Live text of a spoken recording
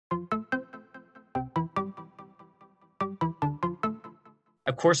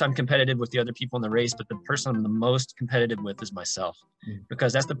Of course, I'm competitive with the other people in the race, but the person I'm the most competitive with is myself,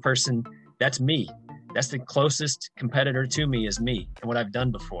 because that's me. That's the closest competitor to me is me and what I've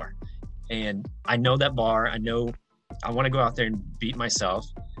done before. And I know that bar. I know I want to go out there and beat myself.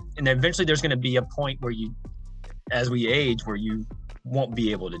 And then eventually there's going to be a point where as we age, where you won't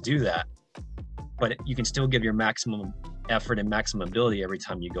be able to do that. But you can still give your maximum effort and maximum ability every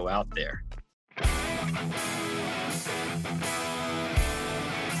time you go out there.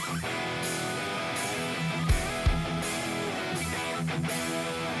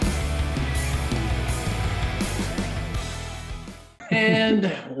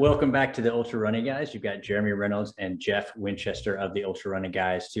 And welcome back to the Ultra Running Guys. You've got Jeremy Reynolds and Jeff Winchester of the Ultra Running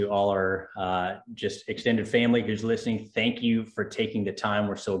Guys. To all our just extended family who's listening, thank you for taking the time.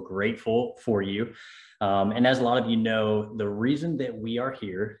 We're so grateful for you. And as a lot of you know, the reason that we are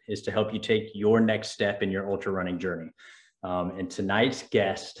here is to help you take your next step in your ultra running journey. And tonight's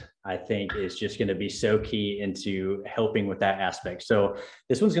guest, I think, is just going to be so key into helping with that aspect. So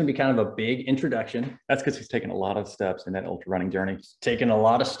this one's going to be kind of a big introduction. That's because he's taken a lot of steps in that ultra running journey. Taking a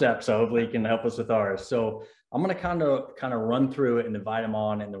lot of steps, so hopefully he can help us with ours. So I'm going to kind of run through it and invite him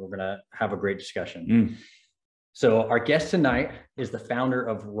on, and then we're going to have a great discussion. So our guest tonight is the founder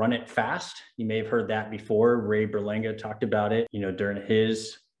of Run It Fast. You may have heard that before. Ray Berlenga talked about it, during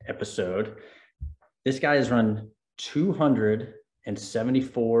his episode. This guy has run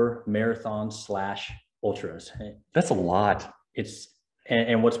 274 marathons / ultras. That's a lot.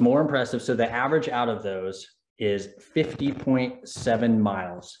 And what's more impressive, so the average out of those is 50.7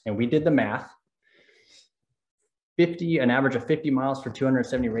 miles. And we did the math. An average of 50 miles for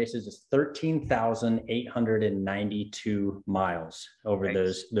 270 races is 13,892 miles over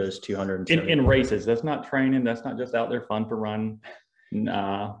those 270. In races. That's not training. That's not just out there fun for run.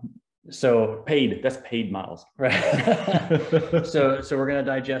 So that's paid miles. Right. So we're going to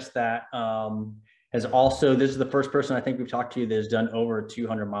digest that. This is the first person I think we've talked to that has done over a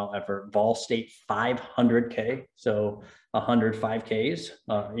 200-mile effort. Vol State 500K. So 105Ks,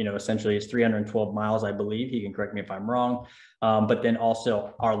 essentially it's 312 miles, I believe. He can correct me if I'm wrong. But then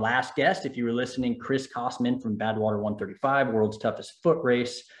also our last guest, if you were listening, Chris Kosman from Badwater 135, World's Toughest Foot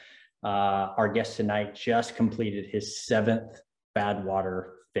Race. Our guest tonight just completed his 7th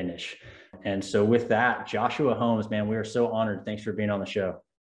Badwater finish. And so with that, Joshua Holmes, man, we are so honored. Thanks for being on the show.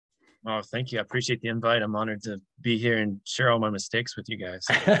 Oh, thank you. I appreciate the invite. I'm honored to be here and share all my mistakes with you guys.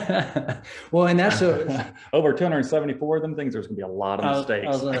 Well, and that's over 274 of them things. There's going to be a lot of mistakes. I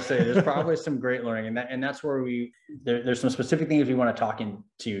was going to say there's probably some great learning, and that's where there's some specific things we want to talk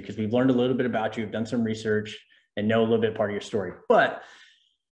into, because we've learned a little bit about you, we've done some research, and know a little bit part of your story. But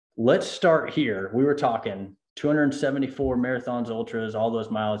let's start here. We were talking 274 marathons, ultras, all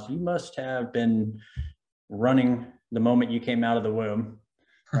those miles. You must have been running the moment you came out of the womb,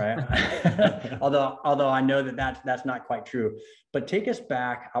 right? although I know that's not quite true. But take us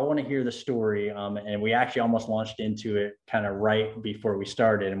back. I want to hear the story. And we actually almost launched into it kind of right before we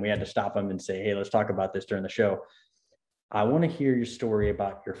started, and we had to stop him and say, hey, let's talk about this during the show. I want to hear your story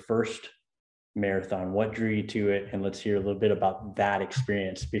about your first marathon. What drew you to it? And let's hear a little bit about that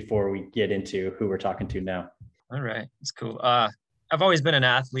experience before we get into who we're talking to now. All right. That's cool. I've always been an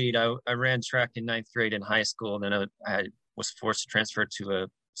athlete. I ran track in 9th grade in high school. And then I was forced to transfer to a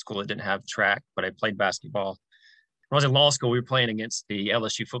school that didn't have track, but I played basketball. When I was in law school, we were playing against the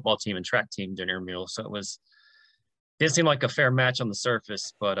LSU football team and track team during intramural. So didn't seem like a fair match on the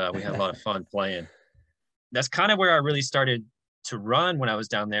surface, but we had a lot of fun playing. That's kind of where I really started to run when I was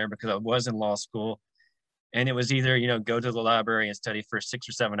down there, because I was in law school, and it was either, go to the library and study for 6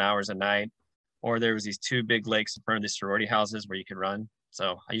 or 7 hours a night, or there was these 2 big lakes in front of the sorority houses where you could run.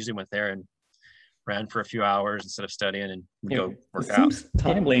 So I usually went there and ran for a few hours instead of studying, and would go work out. Seems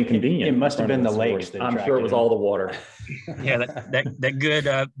timely and convenient. It must have been the lakes. I'm sure it was all the water. Yeah, that good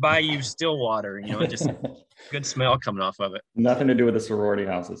bayou still water, just good smell coming off of it. Nothing to do with the sorority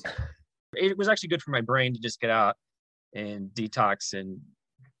houses. It was actually good for my brain to just get out and detox and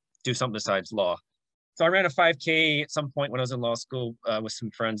do something besides law. So I ran a 5K at some point when I was in law school with some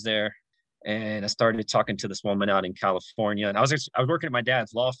friends there. And I started talking to this woman out in California. And I was working at my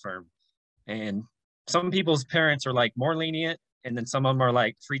dad's law firm. And some people's parents are like more lenient, and then some of them are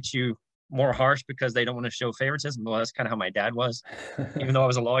like treat you more harsh because they don't want to show favoritism. Well, that's kind of how my dad was, even though I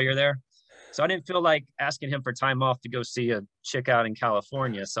was a lawyer there. So I didn't feel like asking him for time off to go see a chick out in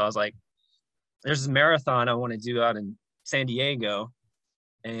California. So I was like, there's this marathon I want to do out in San Diego,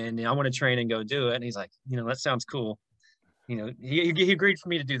 and I want to train and go do it. And he's like, that sounds cool. He agreed for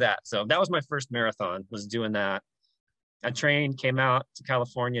me to do that. So that was my first marathon, was doing that. I trained, came out to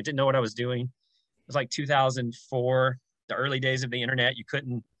California, didn't know what I was doing. It was like 2004. the early days of the internet.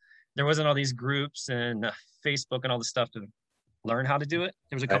 There wasn't all these groups and Facebook and all the stuff to learn how to do it.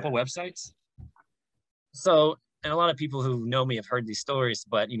 There was a couple websites. So, and a lot of people who know me have heard these stories,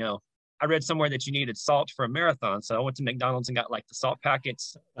 but I read somewhere that you needed salt for a marathon. So I went to McDonald's and got like the salt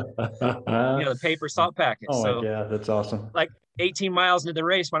packets, the paper salt packets. Oh my so God, that's awesome. Like 18 miles into the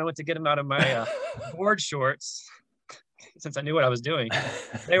race, when I went to get them out of my board shorts, since I knew what I was doing,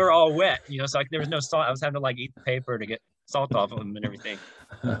 they were all wet, so there was no salt. I was having to like eat the paper to get salt off of them and everything.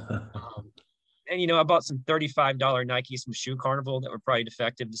 And I bought some $35 Nikes from Shoe Carnival that were probably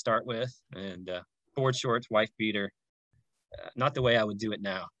defective to start with, and board shorts, wife beater. Not the way I would do it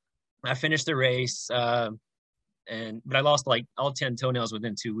now. I finished the race, but I lost like all 10 toenails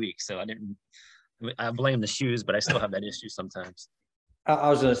within 2 weeks. So I blame the shoes, but I still have that issue sometimes. I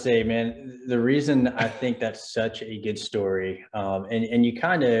was going to say, man, the reason I think that's such a good story, and you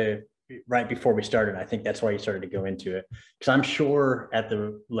kind of, right before we started, I think that's why you started to go into it. Because I'm sure at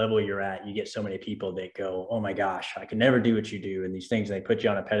the level you're at, you get so many people that go, oh my gosh, I can never do what you do. And these things, they put you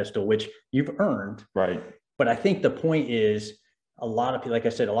on a pedestal, which you've earned. Right. But I think the point is, a lot of people, like I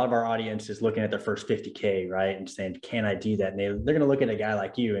said, a lot of our audience is looking at their first 50K, right? And saying, can I do that? And they're going to look at a guy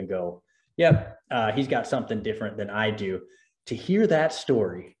like you and go, yep, he's got something different than I do. To hear that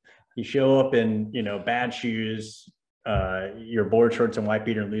story, you show up in, bad shoes, your board shorts and white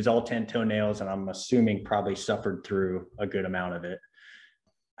beater, and lose all 10 toenails. And I'm assuming probably suffered through a good amount of it.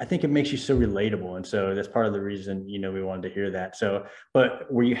 I think it makes you so relatable. And so that's part of the reason, we wanted to hear that. So,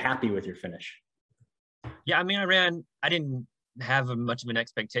 but were you happy with your finish? Yeah. I didn't have much of an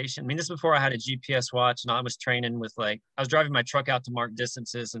expectation. This is before I had a GPS watch, and I was training with I was driving my truck out to mark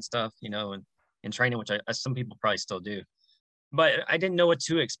distances and stuff, and training, which some people probably still do. But I didn't know what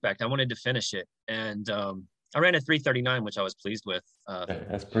to expect. I wanted to finish it. And I ran a 3:39, which I was pleased with.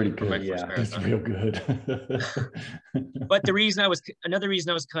 That's pretty good. Yeah, that's real good. But another reason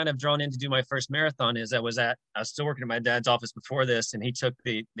I was kind of drawn in to do my first marathon is I was still working at my dad's office before this, and he took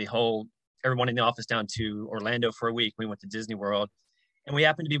everyone in the office down to Orlando for a week. We went to Disney World, and we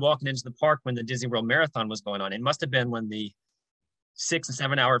happened to be walking into the park when the Disney World Marathon was going on. It must have been when the 6 and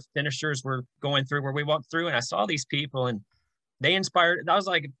 7 hour finishers were going through, where we walked through, and I saw these people, and they inspired. I was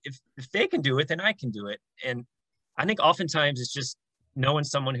like, if they can do it, then I can do it. And I think oftentimes it's just knowing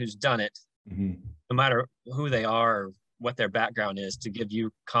someone who's done it, no matter who they are or what their background is, to give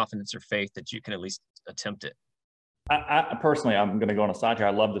you confidence or faith that you can at least attempt it. I personally, I'm going to go on a side here.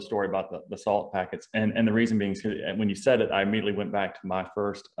 I love the story about the salt packets. And the reason being, when you said it, I immediately went back to my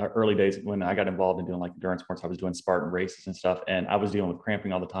first early days when I got involved in doing like endurance sports. I was doing Spartan races and stuff, and I was dealing with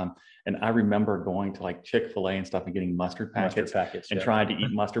cramping all the time. And I remember going to like Chick-fil-A and stuff and getting mustard packets and trying to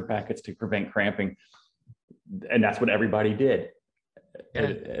eat mustard packets to prevent cramping. And that's what everybody did.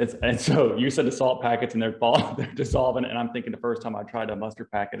 Yeah. And so you said the salt packets and they're dissolving. And I'm thinking the first time I tried a mustard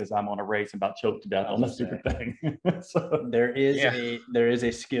packet is I'm on a race and about choked to death on the stupid thing. So there is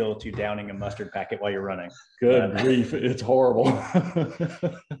a skill to downing a mustard packet while you're running. Good grief, it's horrible.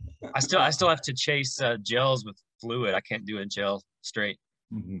 I still have to chase gels with fluid. I can't do a gel straight.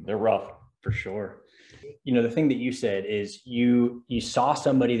 They're rough for sure. The thing that you said is you saw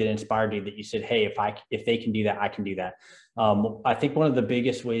somebody that inspired you, that you said, hey, if they can do that, I can do that. I think one of the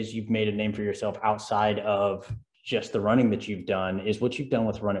biggest ways you've made a name for yourself outside of just the running that you've done is what you've done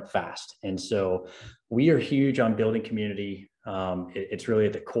with Run It Fast. And so we are huge on building community. It's really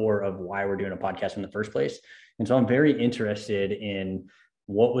at the core of why we're doing a podcast in the first place. And so I'm very interested in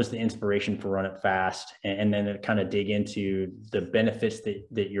what was the inspiration for Run It Fast, and then kind of dig into the benefits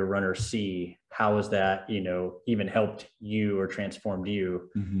that your runners see. How has that, even helped you or transformed you?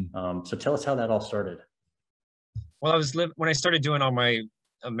 So tell us how that all started. Well, when I started doing all my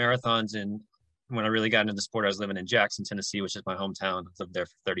marathons, and when I really got into the sport, I was living in Jackson, Tennessee, which is my hometown. I've lived there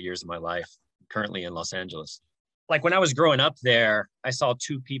for 30 years of my life, currently in Los Angeles. Like when I was growing up there, I saw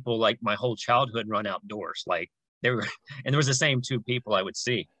two people like my whole childhood run outdoors. And there was the same two people I would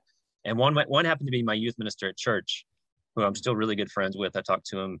see. And one happened to be my youth minister at church, who I'm still really good friends with. I talk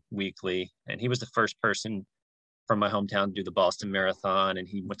to him weekly, and he was the first person from my hometown to do the Boston Marathon, and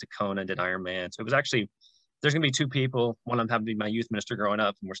he went to Kona, did Ironman. So it was actually, there's going to be two people. One of them happened to be my youth minister growing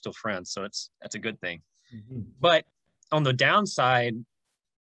up, and we're still friends. So that's a good thing. But on the downside,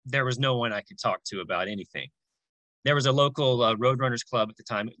 there was no one I could talk to about anything. There was a local Roadrunners Club at the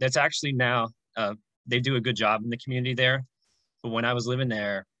time. That's actually now, they do a good job in the community there. But when I was living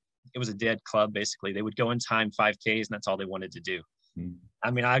there, it was a dead club, basically. They would go and time 5Ks, and that's all they wanted to do.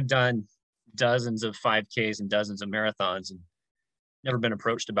 I've done dozens of 5Ks and dozens of marathons, and never been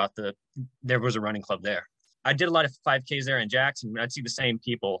approached about there was a running club there. I did a lot of 5Ks there in Jackson. I'd see the same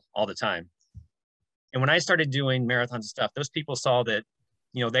people all the time. And when I started doing marathons and stuff, those people saw that,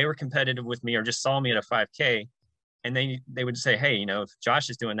 you know, they were competitive with me or just saw me at a 5K, and they would say, hey, you know, if Josh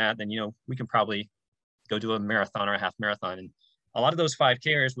is doing that, then, you know, we can probably go do a marathon or a half marathon. And a lot of those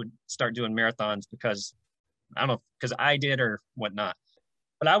 5Kers would start doing marathons because, I don't know, because I did or whatnot.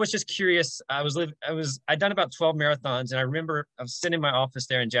 But I was just curious. I'd done about 12 marathons, and I remember I was sitting in my office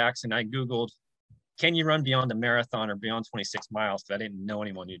there in Jackson. I Googled, can you run beyond a marathon or beyond 26 miles? Because I didn't know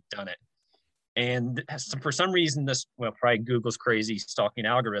anyone who'd done it. And for some reason, probably Google's crazy stalking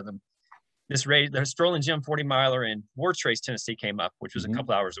algorithm, this race, the Strolling Jim 40 miler in Wartrace, Tennessee came up, which was a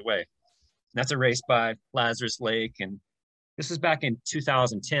couple hours away. And that's a race by Lazarus Lake. And this was back in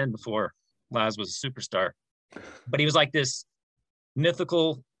 2010 before Laz was a superstar. But he was like this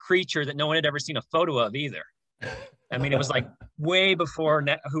mythical creature that no one had ever seen a photo of either. I mean, it was like way before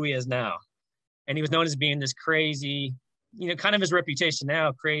who he is now. And he was known as being this crazy, you know, kind of his reputation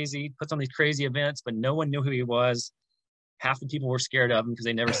now, crazy, puts on these crazy events, but no one knew who he was. Half the people were scared of him because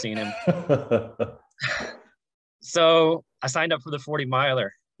they'd never seen him. So I signed up for the 40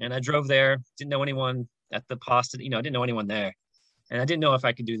 miler, and I drove there, didn't know anyone at the post, you know, I didn't know anyone there. And I didn't know if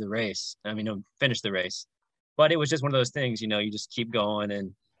I could do the race. I mean, finish the race. But it was just one of those things, you know, you just keep going.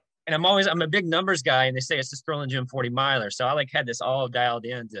 And I'm a big numbers guy, and they say it's the Strolling Jim 40 miler. So I like had this all dialed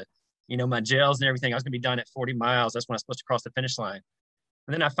in to, you know, my gels and everything. I was going to be done at 40 miles. That's when I was supposed to cross the finish line.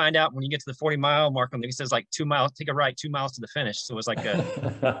 And then I find out when you get to the 40-mile mark, it says like 2 miles, take a right, 2 miles to the finish. So it was like I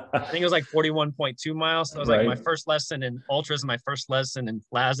think it was like 41.2 miles. So it was like my first lesson in ultras and my first lesson in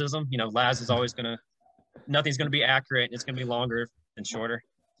Lazism. You know, Laz is always nothing's going to be accurate. It's going to be longer than shorter.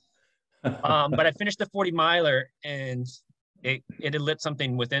 But I finished the 40 miler, and it had lit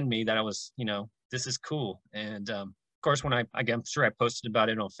something within me that I was, you know, this is cool. And of course, when I'm sure I posted about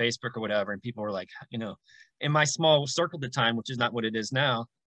it on Facebook or whatever, and people were like, you know, in my small circle at the time, which is not what it is now,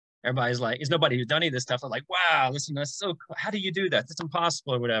 everybody's like, there's nobody who's done any of this stuff. I'm like, wow, listen, that's so cool. How do you do that? That's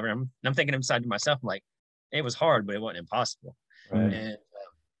impossible or whatever. And I'm thinking inside to myself, I'm like, it was hard, but it wasn't impossible. Right. And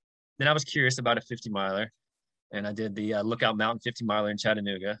then I was curious about a 50 miler, and I did the Lookout Mountain 50 miler in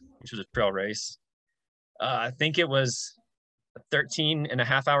Chattanooga, which was a trail race. I think it was a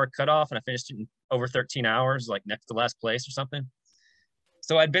 13.5-hour cutoff, and I finished in over 13 hours, like next to last place or something.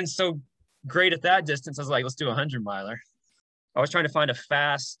 So I'd been so great at that distance. I was like, let's do a 100 miler. I was trying to find a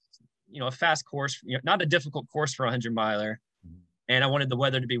fast course, you know, not a difficult course for a 100 miler. And I wanted the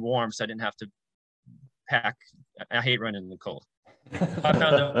weather to be warm, so I didn't have to pack. I hate running in the cold.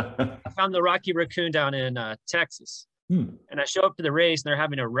 I found the Rocky Raccoon down in Texas. And I show up to the race, and they're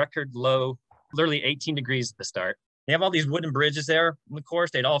having a record low, literally 18 degrees at the start. They have all these wooden bridges there on the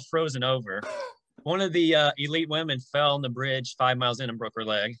course. They'd all frozen over. One of the elite women fell on the bridge 5 miles in and broke her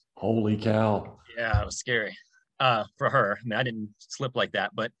leg. Holy cow. Yeah, it was scary for her. I mean, I didn't slip like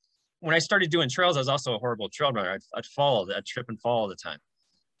that. But when I started doing trails, I was also a horrible trail runner. I'd fall, I'd trip and fall all the time.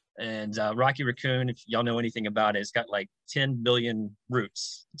 And Rocky Raccoon, if y'all know anything about it, it's got like 10 billion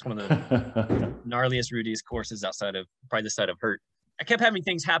routes. It's one of the gnarliest, rootiest courses probably the side of Hurt. I kept having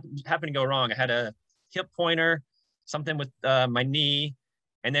things happen to go wrong. I had a hip pointer, something with my knee.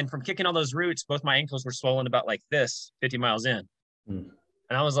 And then from kicking all those routes, both my ankles were swollen about like this 50 miles in. And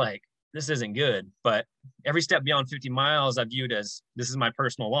I was like, this isn't good. But every step beyond 50 miles, I viewed as this is my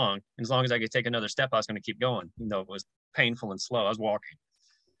personal long. And as long as I could take another step, I was going to keep going, even though it was painful and slow. I was walking.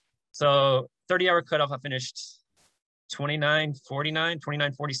 So 30-hour cutoff, I finished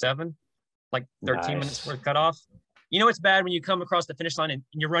 29:47, like 13 minutes for a cutoff. You know, it's bad when you come across the finish line and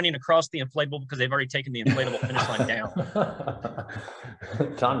you're running across the inflatable because they've already taken the inflatable finish line down.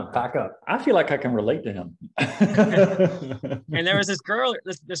 Time to pack up. I feel like I can relate to him. And there was this girl,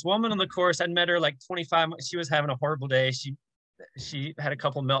 this woman on the course. I'd met her like 25. She was having a horrible day. She had a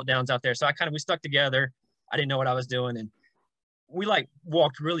couple meltdowns out there. So we stuck together. I didn't know what I was doing. And we like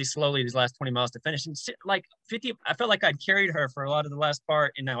walked really slowly these last 20 miles to finish. And like 50, I felt like I'd carried her for a lot of the last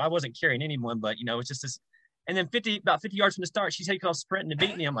part. And now I wasn't carrying anyone, but you know, it's just this. And then about 50 yards from the start, she takes off sprinting to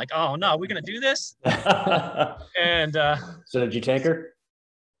beat me. I'm like, oh no, we're going to do this. And so did you take her?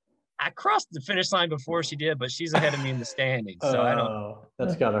 I crossed the finish line before she did, but she's ahead of me in the standings. So I don't.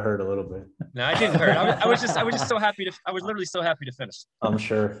 That's got to hurt a little bit. No, I didn't hurt. I was just so happy I was literally so happy to finish. I'm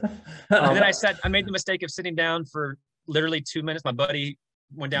sure. And then I made the mistake of sitting down for literally 2 minutes. My buddy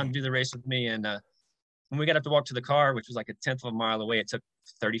went down to do the race with me. And when we got up to walk to the car, which was like a 1/10 of a mile away, it took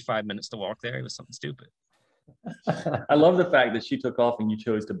 35 minutes to walk there. It was something stupid. I love the fact that she took off and you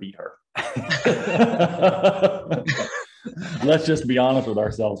chose to beat her. Let's just be honest with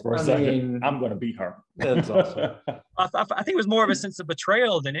ourselves for a second. mean, I'm going to beat her. That's awesome. I think it was more of a sense of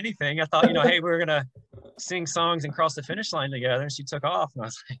betrayal than anything. I thought, hey, we're gonna sing songs and cross the finish line together, and she took off, and I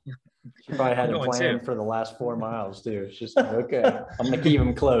was like, She probably had a plan for the last 4 miles too. It's just okay. I'm gonna keep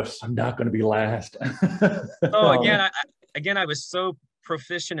him close. I'm not going to be last. Oh, I was so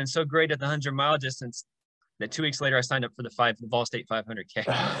proficient and so great at the 100-mile distance that 2 weeks later I signed up for the Vol State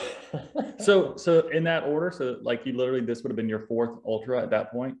 500K. So in that order, so like you literally, this would have been your 4th ultra at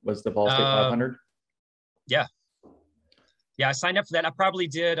that point, was the Vol State 500? Yeah, I signed up for that. I probably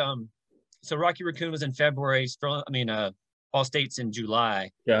did. So Rocky Raccoon was in February. All State's in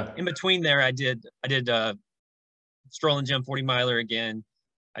July. Yeah. In between there, I did Stroll and Gym 40-miler again.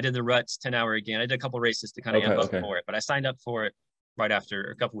 I did the Ruts 10-hour again. I did a couple races to kind of amp up for it, but I signed up for it right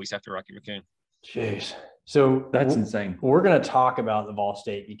after, a couple weeks after Rocky Raccoon. Jeez. So that's insane. We're going to talk about the Vol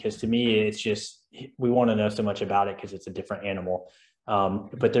State because to me, it's just, we want to know so much about it because it's a different animal.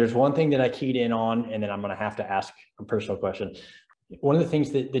 But there's one thing that I keyed in on, and then I'm going to have to ask a personal question. One of the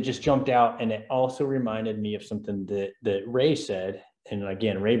things that just jumped out, and it also reminded me of something that Ray said. And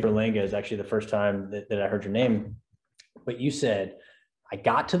again, Ray Berlanga is actually the first time that I heard your name, but you said, I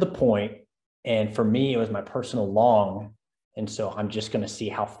got to the point, and for me, it was my personal long. And so I'm just going to see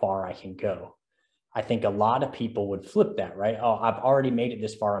how far I can go. I think a lot of people would flip that, right? Oh, I've already made it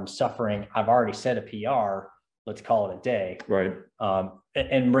this far. I'm suffering. I've already set a PR. Let's call it a day. Right.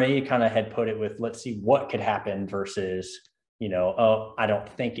 And Ray kind of had put it with, let's see what could happen versus, oh, I don't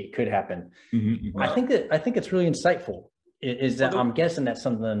think it could happen. Mm-hmm. I think it's really insightful. I'm guessing that's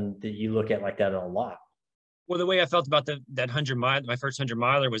something that you look at like that a lot. Well, the way I felt about that 100-mile, my first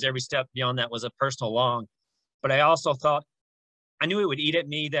 100-miler, was every step beyond that was a personal long. But I also thought, I knew it would eat at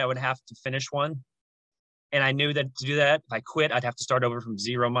me that I would have to finish one. And I knew that to do that, if I quit, I'd have to start over from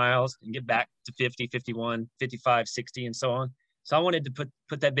 0 miles and get back to 50, 51, 55, 60, and so on. So I wanted to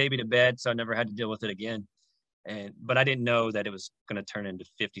put that baby to bed so I never had to deal with it again. But I didn't know that it was going to turn into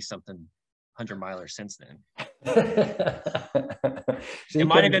 50-something 100-miler since then. It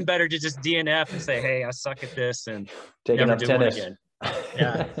might have been better to just DNF and say, hey, I suck at this and never do tennis. One again.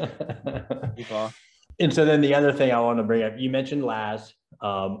 Yeah. Keep off. And so then the other thing I want to bring up, you mentioned Laz.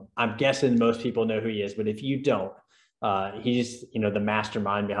 I'm guessing most people know who he is, but if you don't, he's, the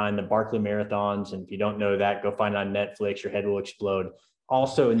mastermind behind the Barkley Marathons. And if you don't know that, go find it on Netflix, your head will explode.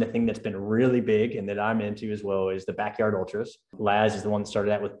 Also, and the thing that's been really big and that I'm into as well is the Backyard Ultras. Laz is the one that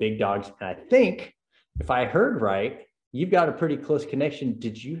started that with Big Dogs. And I think if I heard right, you've got a pretty close connection.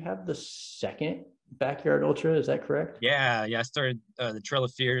 Did you have the second Backyard Ultra? Is that correct? Yeah. I started the Trail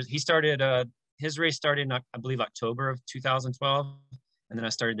of Fears. He started, his race started in, I believe, October of 2012. And then I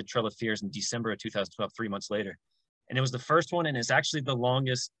started the Trail of Fears in December of 2012, 3 months later. And it was the first one, and it's actually the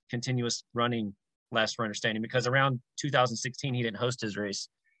longest continuous running last runner standing, because around 2016, he didn't host his race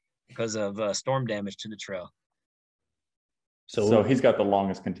because of storm damage to the trail. So he's got the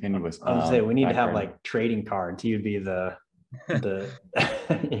longest continuous. I was saying we need to have like trading cards. He would be the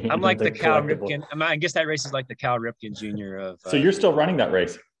I'm like the Cal Ripken. I guess that race is like the Cal Ripken Jr. of. So you're still running that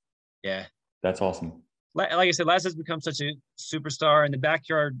race? Yeah. That's awesome. Like I said, Laz has become such a superstar, and the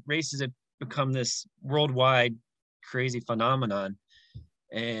backyard races have become this worldwide crazy phenomenon.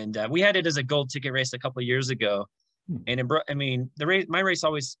 And we had it as a gold ticket race a couple of years ago. And the race, my race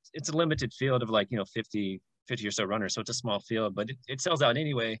always, it's a limited field of 50 or so runners. So it's a small field, but it sells out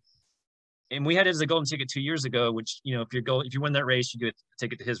anyway. And we had it as a golden ticket 2 years ago, which, if you win that race, you get a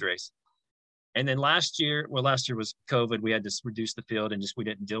ticket to his race. And then last year was COVID. We had to reduce the field and we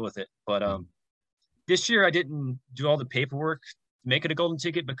didn't deal with it. But this year I didn't do all the paperwork to make it a golden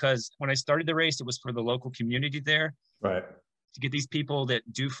ticket, because when I started the race, it was for the local community there. Right. To get these people that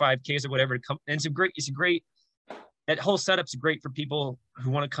do 5Ks or whatever to come. And it's a great, that whole setup's great for people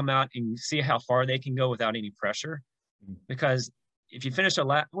who want to come out and see how far they can go without any pressure. Because if you finish a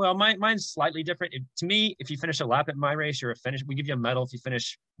lap, well, mine's slightly different. To me, if you finish a lap at my race, you're a finish. We give you a medal if you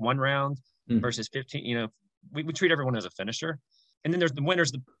finish one round versus 15. We treat everyone as a finisher. And then there's the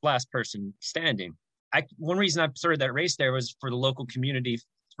winner's the last person standing. One reason I started that race there was for the local community, to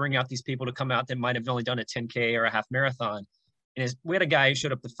bring out these people to come out that might have only done a 10K or a half marathon. And we had a guy who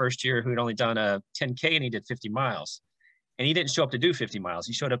showed up the first year who had only done a 10K and he did 50 miles. And he didn't show up to do 50 miles.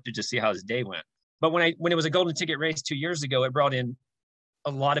 He showed up to just see how his day went. But when it was a golden ticket race 2 years ago, it brought in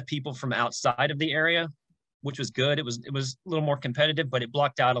a lot of people from outside of the area, which was good. It was a little more competitive, but it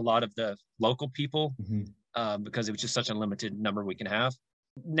blocked out a lot of the local people because it was just such a limited number we can have.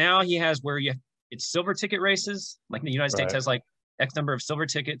 Now he has it's silver ticket races. Like the United States has like X number of silver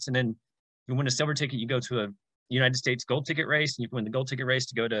tickets. And then if you win a silver ticket, you go to a United States gold ticket race, and you can win the gold ticket race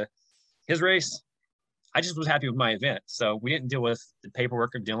to go to his race. I just was happy with my event. So we didn't deal with the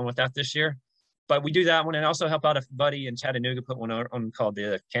paperwork of dealing with that this year, but we do that one. And also help out a buddy in Chattanooga put one on called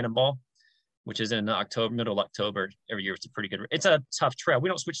the Cannonball, which is in October, middle of October every year. It's a pretty good, it's a tough trail. We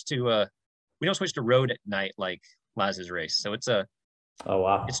don't switch to road at night like Laz's race. So it's oh,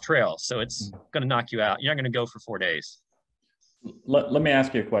 wow. It's trail. So it's going to knock you out. You're not going to go for 4 days. Let me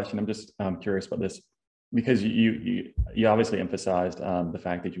ask you a question. I'm just curious about this, because you obviously emphasized the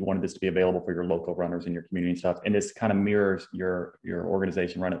fact that you wanted this to be available for your local runners in your community and stuff, and this kind of mirrors your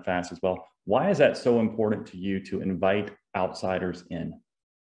organization, Run It Fast, as well. Why is that so important to you to invite outsiders in?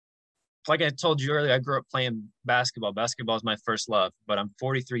 Like I told you earlier, I grew up playing basketball. Basketball is my first love, but I'm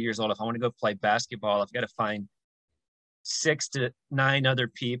 43 years old. If I want to go play basketball, I've got to find 6 to 9 other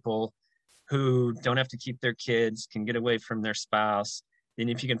people who don't have to keep their kids, can get away from their spouse. Then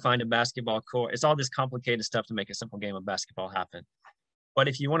if you can find a basketball court, it's all this complicated stuff to make a simple game of basketball happen. But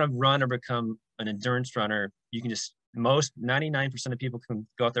if you want to run or become an endurance runner, you can just, 99% of people can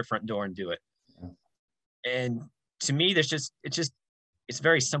go out their front door and do it. And to me, it's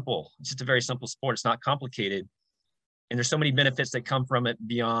very simple. It's just a very simple sport. It's not complicated. And there's so many benefits that come from it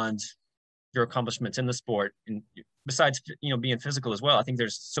beyond your accomplishments in the sport. And besides, being physical as well, I think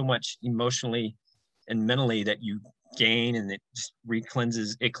there's so much emotionally and mentally that you gain, and it just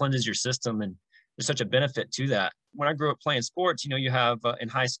cleanses your system. And there's such a benefit to that. When I grew up playing sports, you have in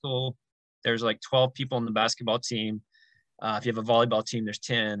high school, there's like 12 people on the basketball team. If you have a volleyball team, there's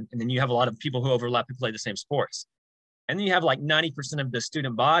 10. And then you have a lot of people who overlap who play the same sports. And then you have like 90% of the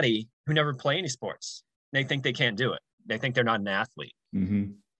student body who never play any sports. They think they can't do it. They think they're not an athlete.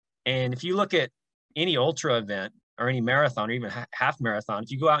 Mm-hmm. And if you look at any ultra event or any marathon or even half marathon,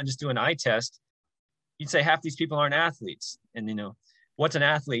 if you go out and just do an eye test, you'd say half these people aren't athletes. And what's an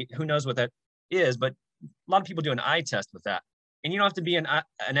athlete? Who knows what that is? But a lot of people do an eye test with that. And you don't have to be an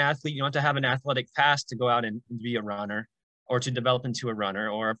athlete. You don't have to have an athletic past to go out and be a runner, or to develop into a runner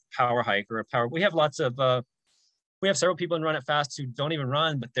or a power hiker. We have we have several people in Run It Fast who don't even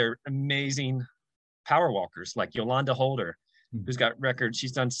run, but they're amazing power walkers, like Yolanda Holder, who's got records.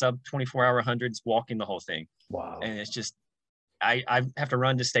 She's done sub 24-hour hundreds walking the whole thing. Wow. And it's just, I have to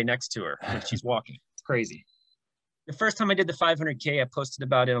run to stay next to her when she's walking. It's crazy. The first time I did the 500K, I posted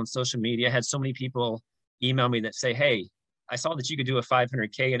about it on social media. I had so many people email me that say, hey, I saw that you could do a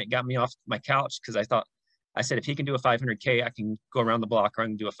 500K, and it got me off my couch, because I said, if he can do a 500K, I can go around the block, or I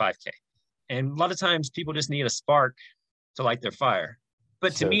can do a 5K. And a lot of times people just need a spark to light their fire.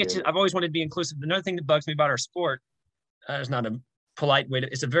 But to me, I've always wanted to be inclusive. Another thing that bugs me about our sport, it's not a polite way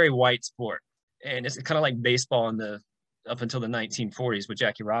it's a very white sport. And it's kind of like baseball up until the 1940s with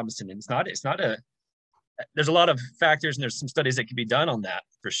Jackie Robinson. And there's a lot of factors, and there's some studies that could be done on that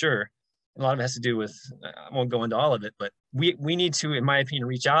for sure. A lot of it has to do with, I won't go into all of it, but we need to, in my opinion,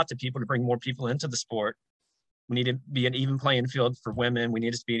 reach out to people to bring more people into the sport. We need to be an even playing field for women. We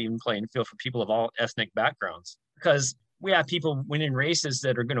need to be an even playing field for people of all ethnic backgrounds, because we have people winning races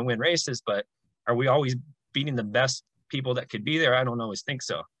that are going to win races, but are we always beating the best people that could be there? I don't always think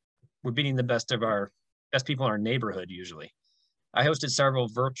so. We're beating the best people in our neighborhood usually. I hosted several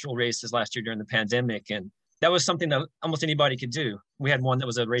virtual races last year during the pandemic, and that was something that almost anybody could do. We had one that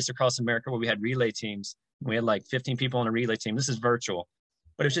was a race across America where we had relay teams. We had like 15 people on a relay team. This is virtual.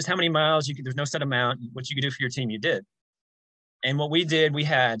 But it's just how many miles there's no set amount. What you could do for your team, you did. And what we did, we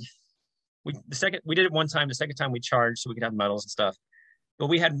did it one time. The second time we charged so we could have medals and stuff. But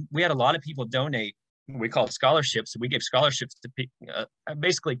we had a lot of people donate. We call it scholarships. So we gave scholarships to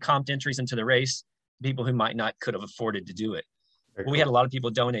basically comped entries into the race, people who could have afforded to do it. But we had a lot of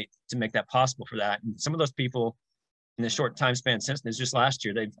people donate to make that possible for that. And some of those people, in the short time span since this, just last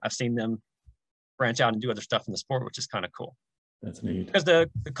year, I've seen them branch out and do other stuff in the sport, which is kind of cool. That's neat. Because the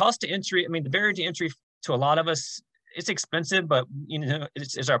cost to entry, the barrier to entry to a lot of us, it's expensive, but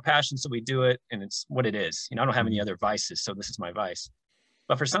it's our passion, so we do it, and it's what it is. I don't have any other vices, so this is my vice.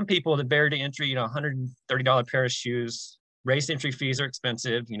 But for some people, the barrier to entry, $130 pair of shoes, race entry fees are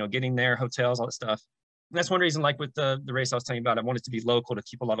expensive. Getting there, hotels, all that stuff. And that's one reason, like with the race I was telling you about, I wanted to be local, to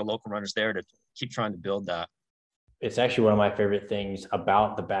keep a lot of local runners there, to keep trying to build that. It's actually one of my favorite things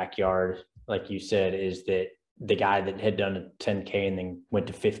about the backyard, like you said, is that the guy that had done a 10K and then went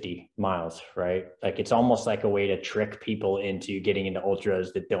to 50 miles, right? Like, it's almost like a way to trick people into getting into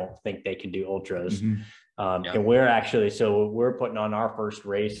ultras that don't think they can do ultras. Mm-hmm. And we're putting on our first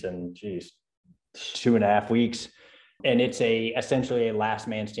race in 2.5 weeks. And it's essentially a last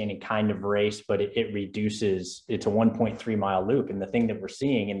man standing kind of race, but it reduces, it's a 1.3 mile loop. And the thing that we're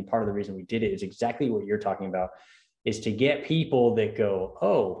seeing, and part of the reason we did it, is exactly what you're talking about, is to get people that go,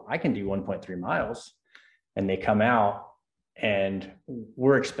 oh, I can do 1.3 miles. And they come out And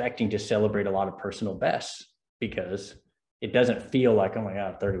we're expecting to celebrate a lot of personal bests because it doesn't feel like, oh my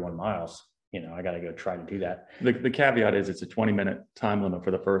God, 31 miles. I got to go try to do that. The caveat is it's a 20-minute time limit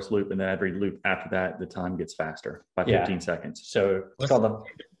for the first loop. And then every loop after that, the time gets faster by 15 seconds. So it's called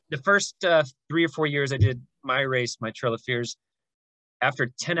the first 3 or 4 years I did my race, my Trail of Fears,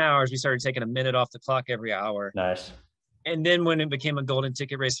 after 10 hours, we started taking a minute off the clock every hour. Nice. And then when it became a golden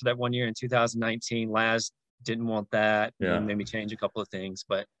ticket race for that 1 year in 2019, Laz didn't want that. Yeah. And made me change a couple of things.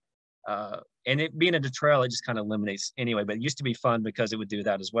 But and it being a trail, it just kind of eliminates anyway. But it used to be fun because it would do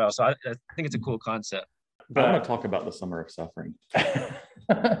that as well. So I think it's a cool concept. But I want to talk about the summer of suffering.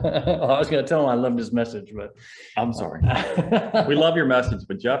 Well, I was going to tell him I loved his message, but I'm sorry. We love your message,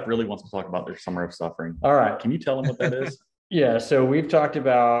 but Jeff really wants to talk about their summer of suffering. All right. Can you tell him what that is? Yeah. So we've talked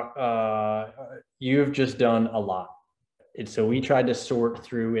about, you've just done a lot. And so we tried to sort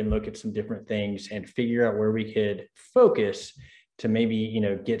through and look at some different things and figure out where we could focus to maybe,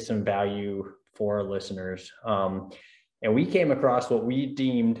 get some value for our listeners. And we came across what we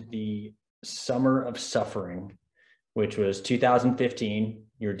deemed the summer of suffering, which was 2015.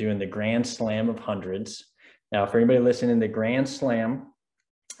 You were doing the Grand Slam of Hundreds. Now, for anybody listening, the Grand Slam,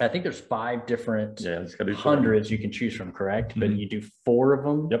 I think there's 5 different hundreds you can choose from, correct? Mm-hmm. But you do 4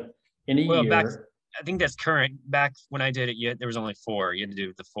 of them in a year. I think that's current. Back when I did it, there was only 4. You had to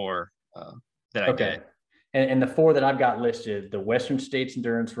do the 4 that I did. And the 4 that I've got listed, the Western States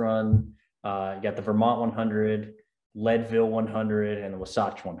Endurance Run, you got the Vermont 100, Leadville 100, and the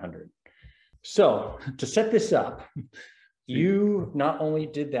Wasatch 100. So to set this up, you not only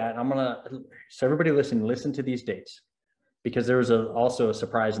did that, so everybody listen to these dates, because there was also a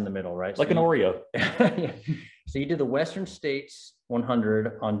surprise in the middle, right? Like an Oreo. Yeah. So you did the Western States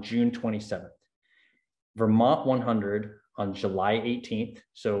 100 on June 27th, Vermont 100 on July 18th.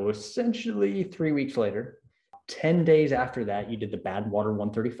 So essentially 3 weeks later. 10 days after that, you did the Badwater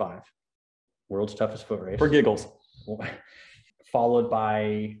 135, world's toughest foot race. For giggles. Followed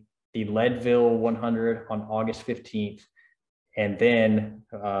by the Leadville 100 on August 15th. And then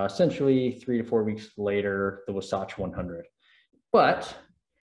essentially 3 to 4 weeks later, the Wasatch 100. But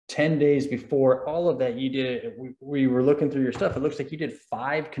 10 days before all of that, you did, we were looking through your stuff. It looks like you did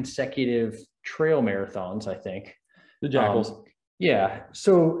 5 consecutive trail marathons, I think. The Jackals. Yeah.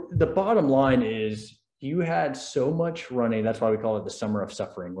 So the bottom line is you had so much running. That's why we call it the summer of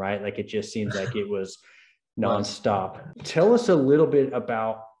suffering, right? Like it just seems like it was nonstop. Tell us a little bit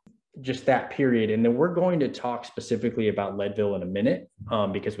about just that period. And then we're going to talk specifically about Leadville in a minute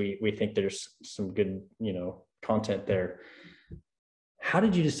because we think there's some good, content there. How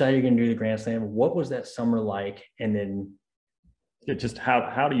did you decide you're going to do the Grand Slam? What was that summer like? And then just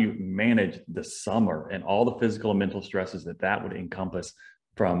how do you manage the summer and all the physical and mental stresses that would encompass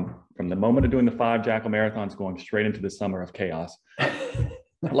from the moment of doing the 5 Jackal marathons going straight into the summer of chaos?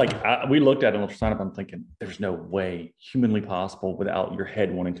 We looked at it and signed up. I'm thinking, there's no way humanly possible without your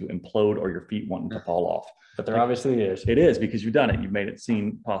head wanting to implode or your feet wanting to fall off. But there obviously is. It is, because you've done it. You've made it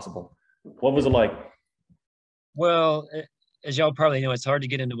seem possible. What was it like? Well, as y'all probably know, it's hard to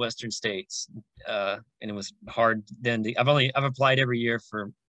get into Western States, and it was hard then. I've applied every year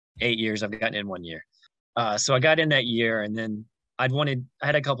for 8 years. I've gotten in 1 year, so I got in that year, and then I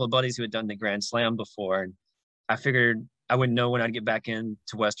had a couple of buddies who had done the Grand Slam before, and I figured I wouldn't know when I'd get back into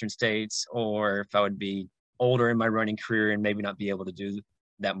Western States, or if I would be older in my running career and maybe not be able to do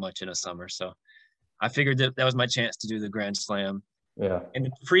that much in a summer. So I figured that was my chance to do the Grand Slam. Yeah. In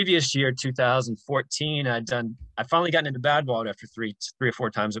the previous year, 2014, I'd finally gotten into Badwater after three or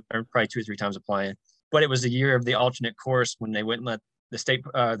four times, or probably 2 or 3 times applying. But it was the year of the alternate course when they wouldn't let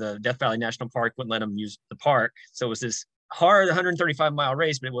the Death Valley National Park wouldn't let them use the park. So it was this hard 135-mile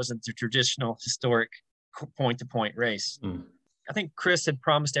race, but it wasn't the traditional historic point-to-point race. I think Chris had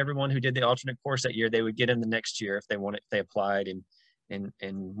promised everyone who did the alternate course that year they would get in the next year if they applied and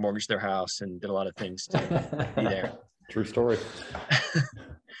mortgaged their house and did a lot of things to be there. True story.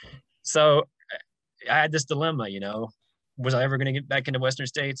 So I had this dilemma, was I ever going to get back into Western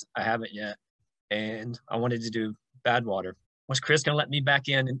States? I haven't yet. And I wanted to do Badwater. Was Chris going to let me back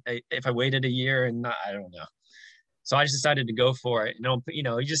in if I waited a year? And I don't know. So I just decided to go for it.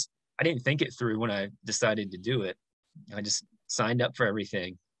 I didn't think it through when I decided to do it. I just signed up for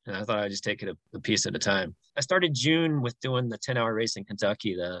everything. And I thought I'd just take it a piece at a time. I started June with doing the 10-hour race in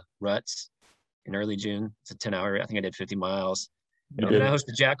Kentucky, the Ruts. In early June, it's a 10-hour. I think I did 50 miles. And then I host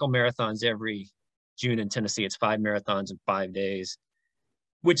the Jackal marathons every June in Tennessee. It's 5 marathons in 5 days,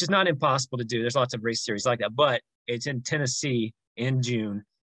 which is not impossible to do. There's lots of race series like that, but it's in Tennessee in June.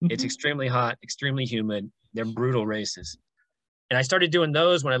 It's extremely hot, extremely humid. They're brutal races. And I started doing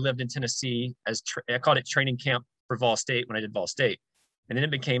those when I lived in Tennessee I called it training camp for Vol State when I did Vol State. And then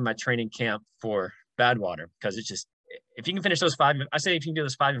it became my training camp for Badwater, because it's just, if you can finish those 5, I say if you can do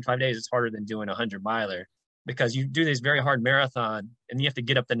those 5 in 5 days, it's harder than doing a 100-miler, because you do this very hard marathon and you have to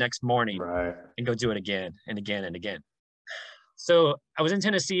get up the next morning and go do it again and again and again. So I was in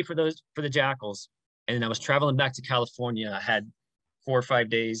Tennessee for the Jackals, and I was traveling back to California. I had 4 or 5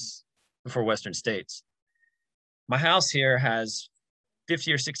 days before Western States. My house here has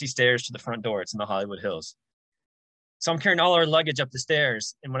 50 or 60 stairs to the front door. It's in the Hollywood Hills. So I'm carrying all our luggage up the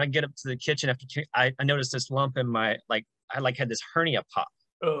stairs. And when I get up to the kitchen, I noticed this lump in my, I had this hernia pop.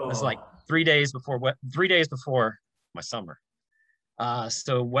 It was like 3 days before my summer.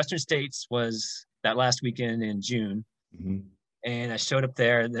 So Western States was that last weekend in June. Mm-hmm. And I showed up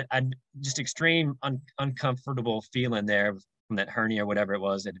there, and I just extreme uncomfortable feeling there from that hernia or whatever it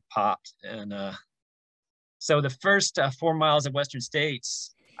was that had popped. And so the first 4 miles of Western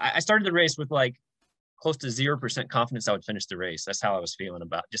States, I started the race with close to 0% confidence I would finish the race. That's how I was feeling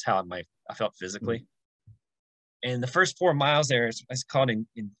about just how I felt physically. Mm-hmm. And the first 4 miles there, it's called in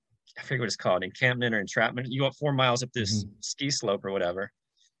I forget what it's called, encampment or entrapment. You go up 4 miles up this ski slope or whatever.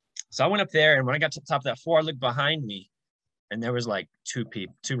 So I went up there, and when I got to the top of that 4, I looked behind me, and there was two of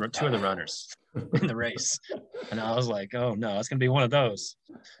the runners in the race. And I was like, oh no, it's going to be one of those.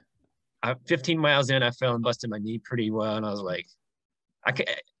 15 miles in, I fell and busted my knee pretty well. And I was like,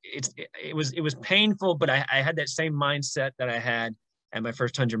 it was painful, but I had that same mindset that I had at my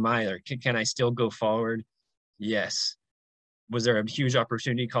first 100-miler. Can I still go forward? Yes. Was there a huge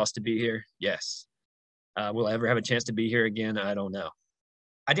opportunity cost to be here? Yes. Will I ever have a chance to be here again? I don't know.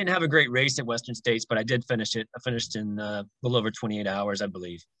 I didn't have a great race at Western States, but I did finish it. I finished in a little over 28 hours, I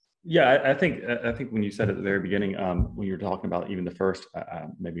believe. Yeah, I think when you said at the very beginning, when you were talking about even the first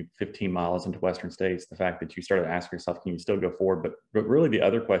maybe 15 miles into Western States, the fact that you started asking yourself, can you still go forward? But really the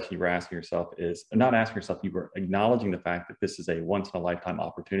other question you were asking yourself is not asking yourself, you were acknowledging the fact that this is a once in a lifetime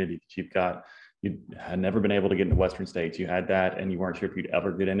opportunity that you've got. You had never been able to get into Western States. You had that, and you weren't sure if you'd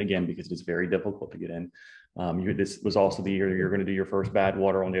ever get in again because it's very difficult to get in. This was also the year you're going to do your first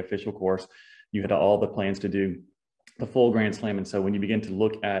Badwater on the official course. You had all the plans to do the full Grand Slam. And so when you begin to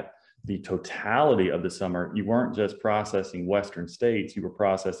look at the totality of the summer, you weren't just processing Western States, you were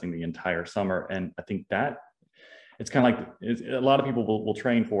processing the entire summer. And I think that it's kind of like a lot of people will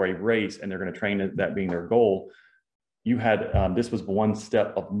train for a race and they're going to train that being their goal. You had, this was one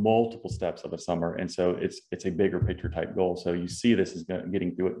step of multiple steps of a summer. And so it's a bigger picture type goal. So you see this as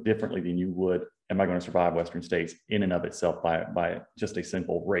getting through it differently than you would, am I going to survive Western States in and of itself by just a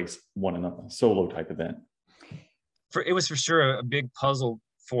simple race, one and a solo type event? It was for sure a big puzzle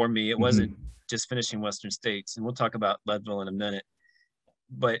for me. It wasn't just finishing Western States, and we'll talk about Leadville in a minute.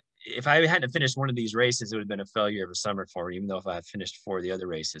 But if I hadn't finished one of these races, it would have been a failure of a summer for me, even though if I had finished 4 of the other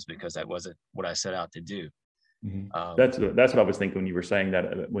races, because that wasn't what I set out to do. That's what I was thinking when you were saying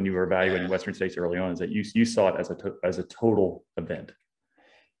that when you were evaluating Western States early on, is that you saw it as a total event.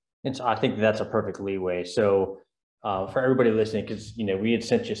 And so I think that's a perfect leeway. So for everybody listening, because we had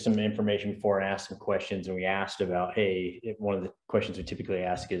sent you some information before and asked some questions, and we asked about, hey, one of the questions we typically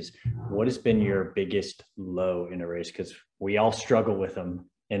ask is, what has been your biggest low in a race? Because we all struggle with them,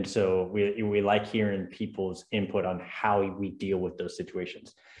 and so we like hearing people's input on how we deal with those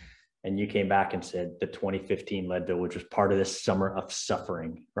situations. And you came back and said the 2015 Leadville, which was part of this summer of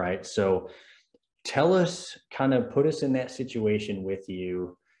suffering, right? So tell us, kind of put us in that situation with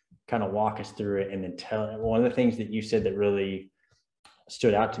you, kind of walk us through it, and then one of the things that you said that really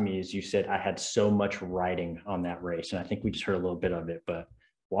stood out to me is you said, I had so much riding on that race. And I think we just heard a little bit of it, but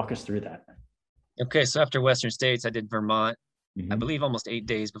walk us through that. Okay. So after Western States, I did Vermont, I believe almost 8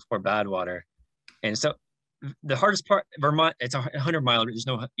 days before Badwater. And so the hardest part, Vermont, it's a 100-mile, there's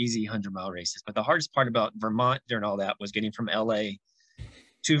no easy 100-mile races, but the hardest part about Vermont during all that was getting from LA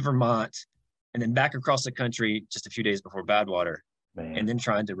to Vermont and then back across the country just a few days before Badwater. Man. And then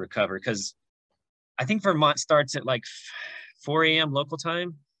trying to recover, because I think Vermont starts at 4 a.m. local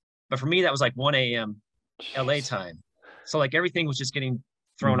time, but for me that was 1 a.m. LA time. So everything was just getting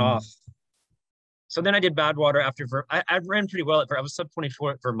thrown off. So then I did Badwater after I ran pretty well I was sub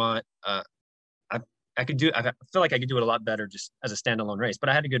 24 at Vermont. I feel like I could do it a lot better just as a standalone race, but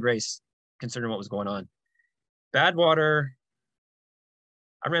I had a good race considering what was going on. Badwater,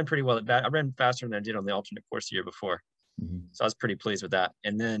 I ran pretty well at that. I ran faster than I did on the alternate course the year before. So I was pretty pleased with that.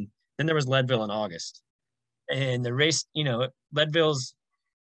 And then there was Leadville in August. And the race, Leadville's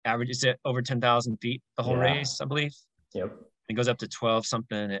average is at over 10,000 feet the whole race, I believe. Yep. It goes up to 12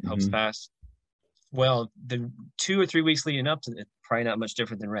 something at Hope's Pass. Well, the 2 or 3 weeks leading up to it, probably not much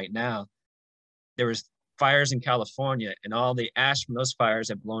different than right now, there was fires in California, and all the ash from those fires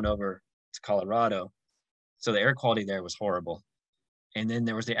had blown over to Colorado. So the air quality there was horrible. And then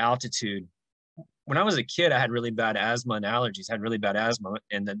there was the altitude. When I was a kid, I had really bad asthma and allergies, had really bad asthma.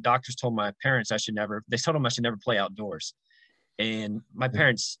 And the doctors told my parents they told them I should never play outdoors. And my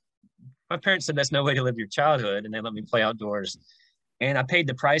parents said that's no way to live your childhood. And they let me play outdoors. And I paid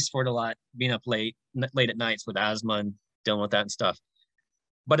the price for it a lot, being up late at nights with asthma and dealing with that and stuff.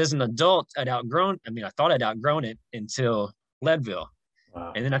 But as an adult, I thought I'd outgrown it until Leadville.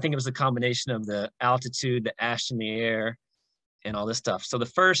 Wow. And then I think it was a combination of the altitude, the ash in the air, and all this stuff. So the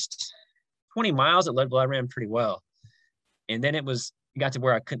first 20 miles at Leadville, I ran pretty well. And then it got to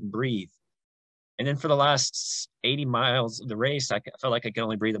where I couldn't breathe. And then for the last 80 miles of the race, I felt like I could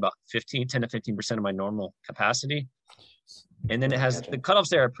only breathe about 10 to 15% of my normal capacity. And then the cutoffs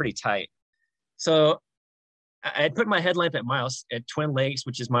there are pretty tight. So I had put my headlamp at Twin Lakes,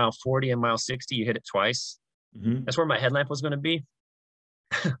 which is mile 40 and mile 60. You hit it twice. Mm-hmm. That's where my headlamp was going to be.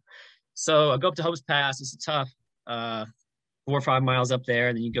 So I go up to Holmes Pass. It's a tough 4 or 5 miles up there.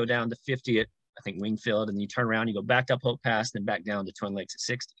 And then you go down to 50 at, I think, Wingfield. And then you turn around, you go back up Hope Pass, then back down to Twin Lakes at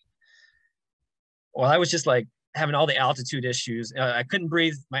 60. Well, I was just like having all the altitude issues. I couldn't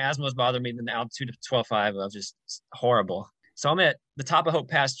breathe. My asthma was bothering me. Then the altitude of 12.5 was just horrible. So I'm at the top of Hope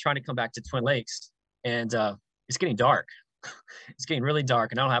Pass trying to come back to Twin Lakes. And it's getting dark. It's getting really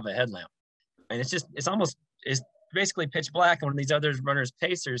dark, and I don't have a headlamp. And it's basically pitch black. And one of these other runners,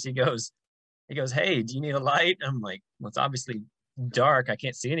 pacers, he goes, "Hey, do you need a light?" I'm like, "Well, it's obviously dark. I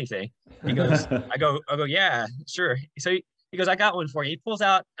can't see anything." He goes, I go, "Yeah, sure." So he goes, "I got one for you." He pulls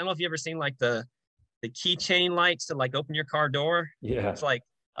out, I don't know if you ever seen like the keychain lights to like open your car door. Yeah. It's like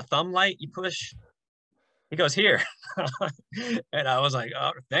a thumb light you push. He goes, "Here." And I was like,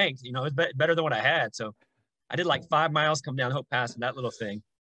 "Oh, thanks." It's better than what I had. So I did like 5 miles come down Hope Pass with that little thing.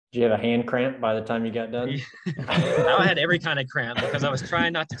 Did you have a hand cramp by the time you got done? I had every kind of cramp because I was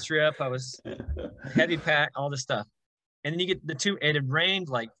trying not to trip. I was heavy pack, all this stuff. And then you get it had rained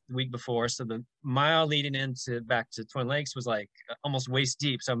like the week before. So the mile leading back to Twin Lakes was like almost waist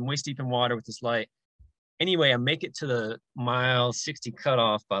deep. So I'm waist deep in water with this light. Anyway, I make it to the mile 60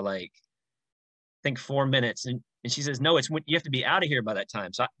 cutoff by like, I think 4 minutes. And she says, "No, you have to be out of here by that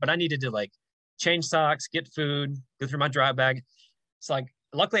time." But I needed to like change socks, get food, go through my dry bag. It's like,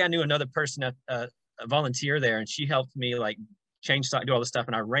 luckily I knew another person, a volunteer there, and she helped me like change socks, do all this stuff.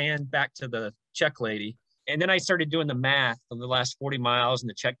 And I ran back to the check lady. And then I started doing the math of the last 40 miles and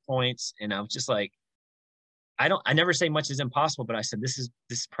the checkpoints. And I was just like, I never say much is impossible, but I said, this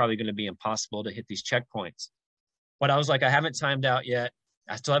is probably going to be impossible to hit these checkpoints. But I was like, I haven't timed out yet.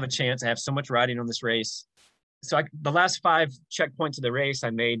 I still have a chance. I have so much riding on this race. So the last 5 checkpoints of the race,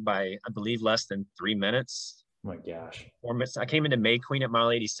 I made by, I believe, less than 3 minutes. Oh my gosh. 4 minutes. I came into May Queen at mile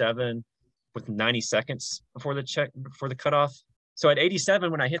 87 with 90 seconds before the cutoff. So at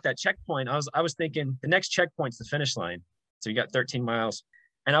 87, when I hit that checkpoint, I was thinking the next checkpoint's the finish line. So you got 13 miles.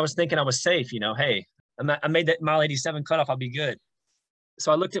 And I was thinking I was safe, hey, I made that mile 87 cutoff, I'll be good.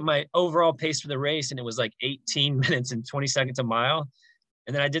 So I looked at my overall pace for the race, and it was like 18 minutes and 20 seconds a mile.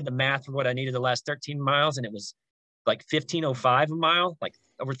 And then I did the math for what I needed the last 13 miles, and it was like 15:05 a mile, like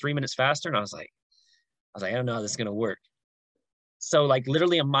over 3 minutes faster. And I was like, I don't know how this is going to work. So like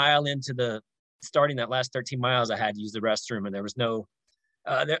literally a mile into starting that last 13 miles, I had to use the restroom, and there was no,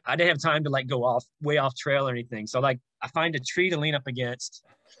 I didn't have time to like go way off trail or anything. So like I find a tree to lean up against,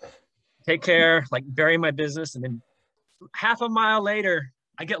 take care, like bury my business. And then half a mile later,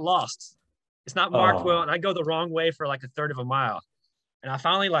 I get lost. It's not marked well. And I go the wrong way for like a third of a mile. And I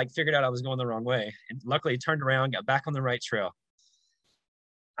finally like figured out I was going the wrong way. And luckily turned around, got back on the right trail.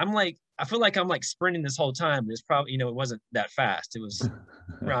 I feel like I'm like sprinting this whole time. It's probably, it wasn't that fast. It was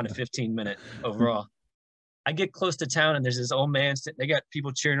around a 15-minute overall. I get close to town, and there's this old man. They got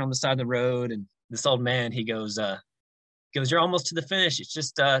people cheering on the side of the road. And this old man, he goes, "You're almost to the finish. It's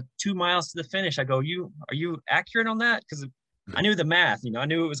just 2 miles to the finish." I go, are you accurate on that? Because I knew the math, I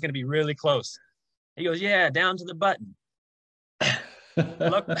knew it was going to be really close. He goes, "Yeah, down to the button."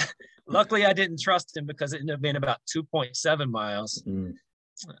 Luckily, I didn't trust him because it ended up being about 2.7 miles.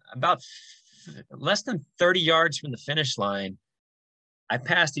 About less than 30 yards from the finish line, I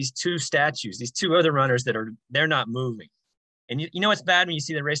passed these 2 statues, these 2 other runners they're not moving. And you know it's bad when you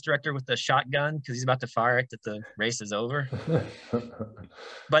see the race director with the shotgun because he's about to fire it that the race is over.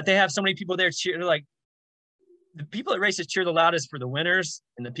 But they have so many people there cheer. Like the people at races cheer the loudest for the winners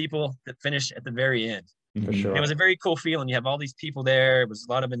and the people that finish at the very end. For sure. And it was a very cool feeling. You have all these people there. It was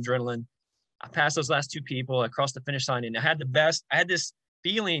a lot of adrenaline. I passed those last 2 people across the finish line, and I had this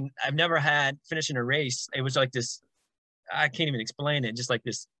feeling I've never had finishing a race. It was like this, I can't even explain it. Just like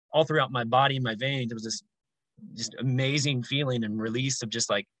this all throughout my body and my veins. It was this just amazing feeling and release of just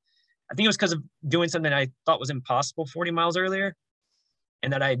like, I think it was because of doing something I thought was impossible 40 miles earlier,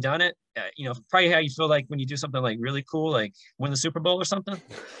 and that I had done it. Probably how you feel like when you do something like really cool, like win the Super Bowl or something.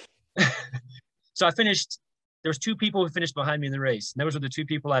 So I finished. There was 2 people who finished behind me in the race. And those were the 2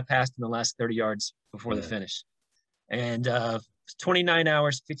 people I passed in the last 30 yards before the finish. And 29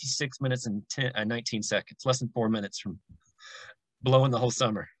 hours, 56 minutes, and 19 seconds, less than 4 minutes from blowing the whole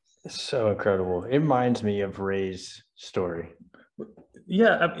summer. So incredible. It reminds me of Ray's story.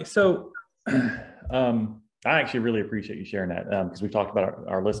 Yeah. So I actually really appreciate you sharing that, because we've talked about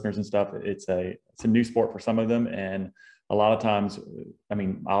our listeners and stuff. It's a new sport for some of them. And a lot of times, I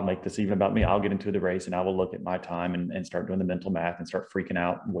mean, I'll make this even about me. I'll get into the race and I will look at my time and start doing the mental math and start freaking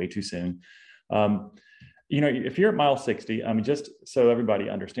out way too soon. If you're at mile 60, I mean, just so everybody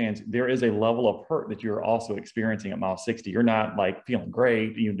understands, there is a level of hurt that you're also experiencing at mile 60. You're not like feeling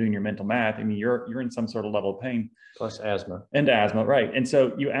great, you're doing your mental math. I mean, you're in some sort of level of pain. Plus asthma. And asthma, right. And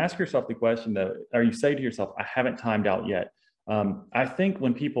so you ask yourself the question, though, or you say to yourself, I haven't timed out yet. I think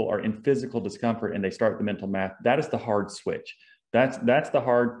when people are in physical discomfort and they start the mental math, that is the hard switch. That's the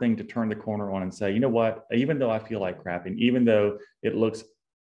hard thing to turn the corner on and say, you know what, even though I feel like crap, and even though it looks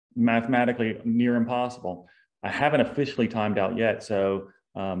mathematically near impossible, I haven't officially timed out yet. So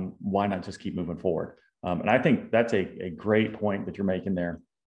why not just keep moving forward? And I think that's a great point that you're making there.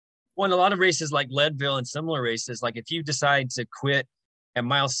 Well, in a lot of races like Leadville and similar races, like if you decide to quit at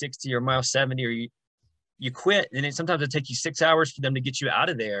mile 60 or mile 70, or you quit, and sometimes it takes you 6 hours for them to get you out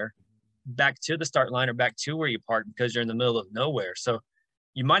of there back to the start line or back to where you parked, because you're in the middle of nowhere. So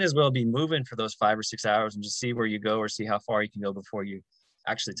you might as well be moving for those 5 or 6 hours and just see where you go or see how far you can go before you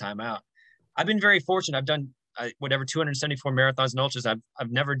actually time out. I've been very fortunate. I've done 274 marathons and ultras. I've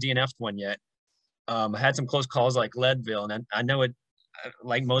never DNF'd one yet. I had some close calls like Leadville, and I know it,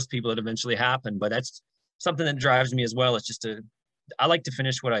 like most people, it eventually happened, but that's something that drives me as well. It's just I like to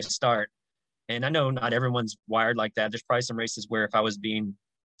finish what I start. And I know not everyone's wired like that. There's probably some races where if I was being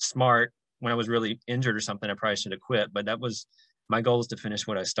smart when I was really injured or something, I probably should have quit. But that was my goal, is to finish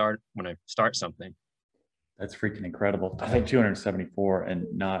what I start when I start something. That's freaking incredible. I think 274 and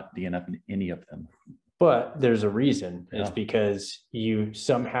not DNF in any of them. But there's a reason. Yeah. It's because you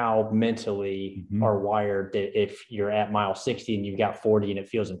somehow mentally are wired that if you're at mile 60 and you've got 40 and it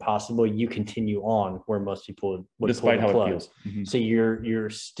feels impossible, you continue on where most people would, despite pull the how plug. it feels. So you're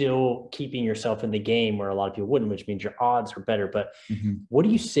still keeping yourself in the game where a lot of people wouldn't, which means your odds are better. But what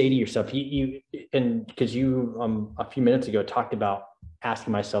do you say to yourself? And because you a few minutes ago talked about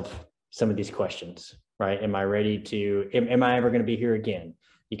asking myself some of these questions, right? Am I ready to? Am I ever going to be here again?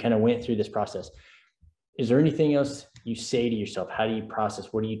 You kind of went through this process. Is there anything else you say to yourself? How do you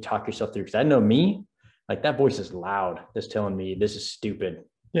process? What do you talk yourself through? Because I know me, like that voice is loud. That's telling me this is stupid.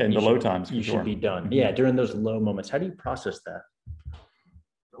 Yeah, in the low times. You should be done. Yeah, during those low moments. How do you process that?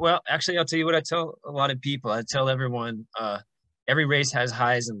 Well, actually, I'll tell you what I tell a lot of people. I tell everyone, every race has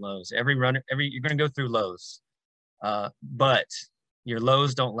highs and lows. Every runner, you're going to go through lows. But your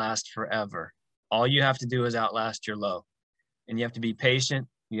lows don't last forever. All you have to do is outlast your low. And you have to be patient.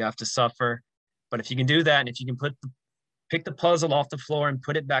 You have to suffer. But if you can do that, and if you can pick the puzzle off the floor and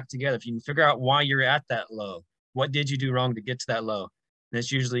put it back together, if you can figure out why you're at that low, what did you do wrong to get to that low? And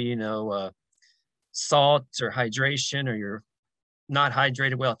it's usually, salt or hydration, or you're not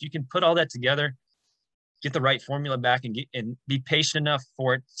hydrated well. If you can put all that together, get the right formula back, and be patient enough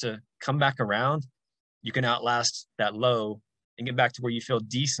for it to come back around, you can outlast that low and get back to where you feel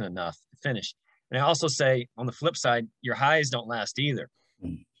decent enough to finish. And I also say, on the flip side, your highs don't last either.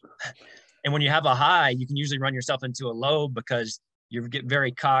 And when you have a high, you can usually run yourself into a low because you get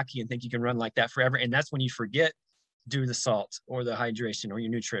very cocky and think you can run like that forever. And that's when you forget to do the salt or the hydration or your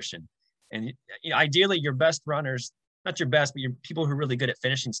nutrition. And ideally, your best runners, not your best, but your people who are really good at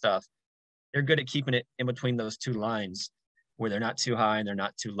finishing stuff, they're good at keeping it in between those two lines where they're not too high and they're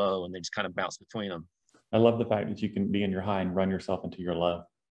not too low, and they just kind of bounce between them. I love the fact that you can be in your high and run yourself into your low.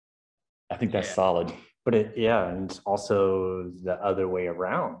 I think that's solid. But and it's also the other way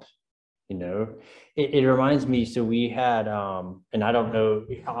around. It reminds me. So we had, and I don't know,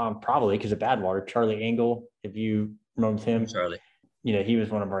 probably because of Badwater, Charlie Engel, if you remember him. Charlie. He was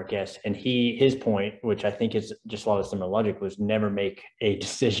one of our guests, and his point, which I think is just a lot of similar logic, was never make a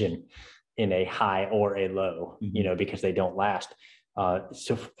decision in a high or a low, because they don't last.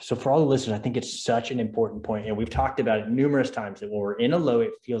 So for all the listeners, I think it's such an important point, and we've talked about it numerous times, that when we're in a low,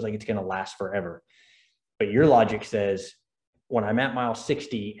 it feels like it's going to last forever. But your logic says, when I'm at mile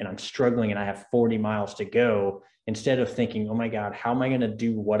 60 and I'm struggling and I have 40 miles to go, instead of thinking, oh my God, how am I going to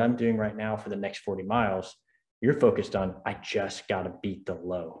do what I'm doing right now for the next 40 miles? You're focused on, I just got to beat the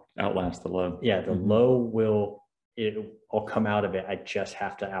low. Outlast the low. Yeah, the low will I'll come out of it. I just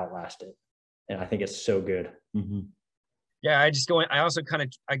have to outlast it. And I think it's so good. Mm-hmm. Yeah, I also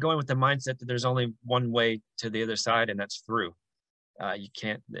I go in with the mindset that there's only one way to the other side, and that's through. You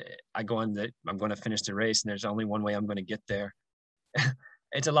can't, I go in that I'm going to finish the race and there's only one way I'm going to get there.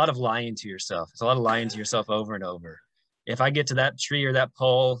 It's a lot of lying to yourself. It's a lot of lying to yourself over and over. If I get to that tree or that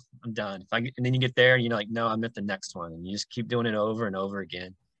pole, I'm done. And then you get there and you're like, no, I'm at the next one. And you just keep doing it over and over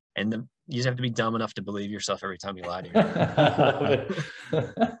again. And you just have to be dumb enough to believe yourself every time you lie to yourself.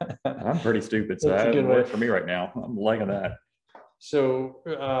 I'm pretty stupid, so that works for me right now. I'm liking that. So,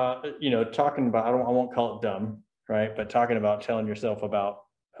 talking about, I won't call it dumb, right? But talking about telling yourself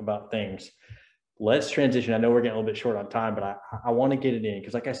about things. Let's transition. I know we're getting a little bit short on time, but I want to get it in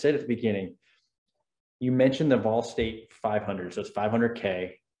because, like I said at the beginning, you mentioned the Vol State 500, so it's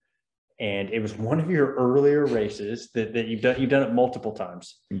 500K, and it was one of your earlier races that you've done. You've done it multiple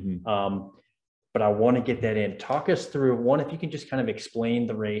times, but I want to get that in. Talk us through one, if you can just kind of explain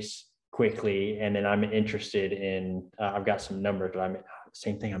the race quickly, and then I'm interested in. I've got some numbers, but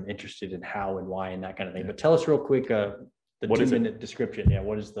same thing. I'm interested in how and why and that kind of thing. But tell us real quick the 2-minute description. Yeah,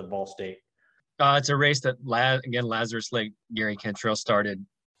 what is the Vol State? It's a race that, Lazarus Lake Gary Cantrell started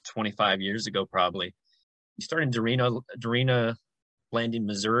 25 years ago, probably. He started in Darena Landing,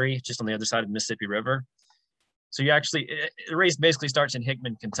 Missouri, just on the other side of the Mississippi River. So the race basically starts in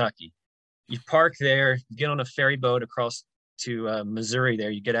Hickman, Kentucky. You park there, you get on a ferry boat across to Missouri there.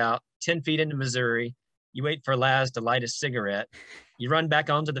 You get out 10 feet into Missouri. You wait for Laz to light a cigarette. You run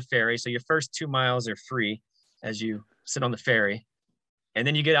back onto the ferry. So your first 2 miles are free as you sit on the ferry. And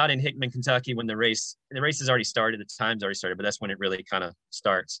then you get out in Hickman, Kentucky when the race has already started, the time's already started, but that's when it really kind of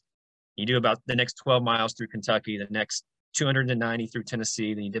starts. You do about the next 12 miles through Kentucky, the next 290 through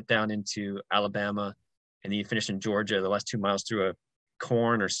Tennessee, then you dip down into Alabama, and then you finish in Georgia, the last 2 miles through a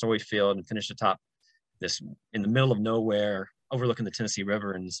corn or soy field, and finish atop this in the middle of nowhere, overlooking the Tennessee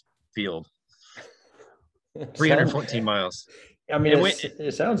River in this field. 314 miles. I mean,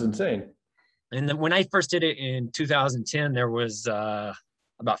 it sounds insane. And then when I first did it in 2010, there was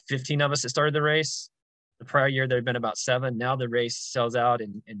about 15 of us that started the race. The prior year, there had been about 7. Now the race sells out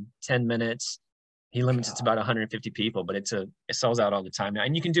in 10 minutes. He limits it to about 150 people, but it sells out all the time now.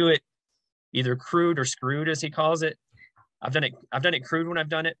 And you can do it either crewed or screwed, as he calls it. I've done it crewed when I've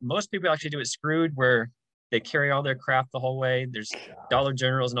done it. Most people actually do it screwed, where they carry all their crap the whole way. There's Dollar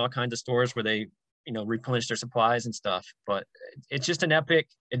Generals and all kinds of stores where they replenish their supplies and stuff, but it's just an epic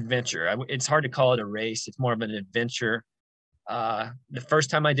adventure. It's hard to call it a race. It's more of an adventure. The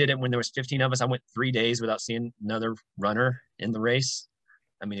first time I did it, when there was 15 of us, I went 3 days without seeing another runner in the race.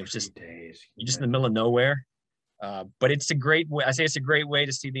 I mean, it was just, you're just in the middle of nowhere. But it's a great way. I say it's a great way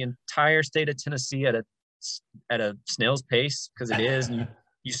to see the entire state of Tennessee at a snail's pace, because it is. And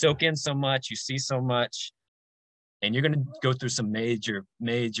you soak in so much, you see so much. And you're going to go through some major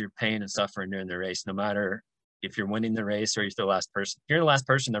pain and suffering during the race, no matter if you're winning the race or you're the last person. If you're the last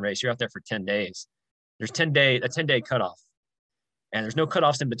person in the race, you're out there for 10 days. There's a 10-day cutoff. And there's no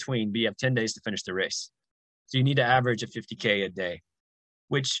cutoffs in between, but you have 10 days to finish the race. So you need to average a 50K a day,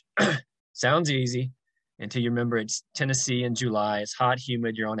 which sounds easy until you remember it's Tennessee in July. It's hot,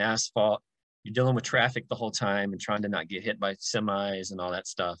 humid. You're on asphalt. You're dealing with traffic the whole time and trying to not get hit by semis and all that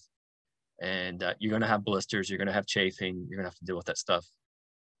stuff. And you're going to have blisters. You're going to have chafing. You're going to have to deal with that stuff.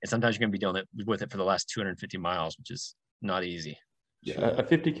 And sometimes you're going to be dealing with it for the last 250 miles, which is not easy. Yeah, a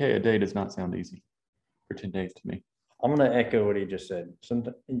 50K a day does not sound easy for 10 days to me. I'm going to echo what he just said.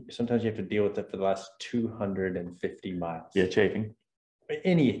 Sometimes you have to deal with it for the last 250 miles. Yeah, chafing.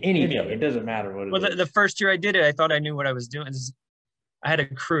 Anything. It doesn't matter what it is. Well, the first year I did it, I thought I knew what I was doing. I had a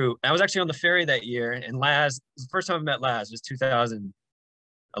crew. I was actually on the ferry that year, and Laz, the first time I met Laz was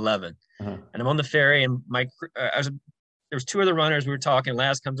 2011. And I'm on the ferry, and there was 2 other runners. We were talking.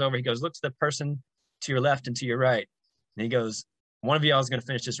 Laz comes over. He goes, look to the person to your left and to your right. And he goes, one of y'all is going to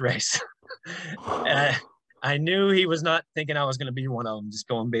finish this race. And I knew he was not thinking I was going to be one of them, just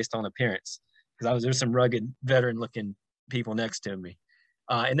going based on appearance, because there's some rugged veteran-looking people next to me.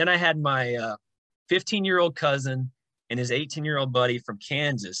 And then I had my 15-year-old cousin and his 18-year-old buddy from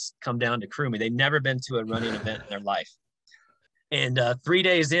Kansas come down to crew me. They'd never been to a running event in their life. And 3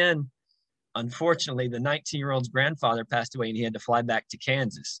 days in, unfortunately, the 19-year-old's grandfather passed away, and he had to fly back to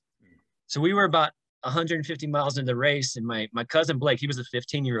Kansas. So we were about 150 miles into the race, and my cousin Blake, he was a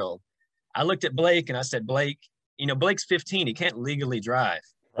 15-year-old. I looked at Blake and I said, Blake, Blake's 15. He can't legally drive.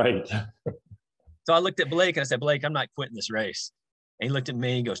 Right. So I looked at Blake and I said, Blake, I'm not quitting this race. And he looked at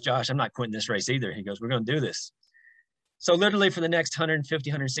me and goes, Josh, I'm not quitting this race either. He goes, we're going to do this. So literally for the next 150,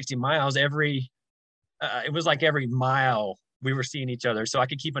 160 miles, it was like every mile we were seeing each other. So I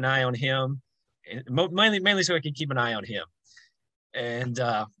could keep an eye on him. mainly so I could keep an eye on him. And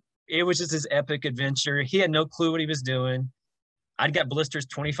it was just this epic adventure. He had no clue what he was doing. I'd got blisters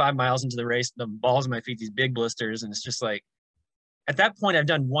 25 miles into the race, the balls of my feet, these big blisters. And it's just like, at that point, I've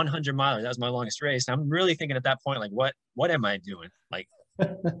done 100 miles. That was my longest race. And I'm really thinking at that point, like, what am I doing? Like,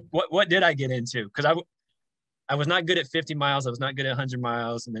 what did I get into? Because I was not good at 50 miles. I was not good at 100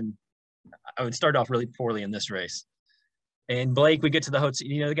 miles. And then I would start off really poorly in this race. And Blake, we get to the hotel,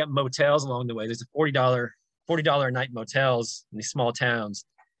 they got motels along the way. There's a $40 a night motels in these small towns.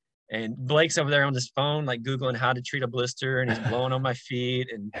 And Blake's over there on his phone, like Googling how to treat a blister, and he's blowing on my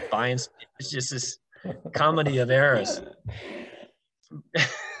feet and buying. It's just this comedy of errors.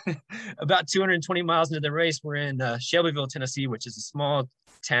 About 220 miles into the race, we're in Shelbyville, Tennessee, which is a small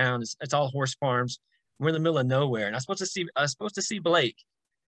town. It's all horse farms. We're in the middle of nowhere, and I was supposed to see Blake.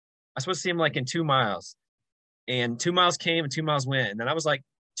 I was supposed to see him like in 2 miles, and 2 miles came and 2 miles went, and then I was like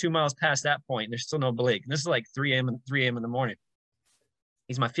 2 miles past that point, and there's still no Blake. And this is like 3 a.m. in the morning.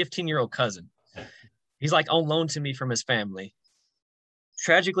 He's my 15-year-old cousin. He's like on loan to me from his family.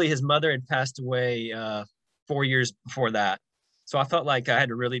 Tragically, his mother had passed away 4 years before that. So I felt like I had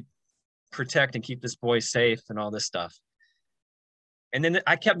to really protect and keep this boy safe and all this stuff. And then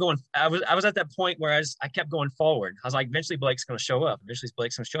I kept going. I was at that point where I kept going forward. I was like, eventually Blake's going to show up. And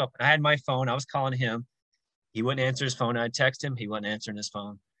I had my phone. I was calling him. He wouldn't answer his phone. I'd text him. He wasn't answering his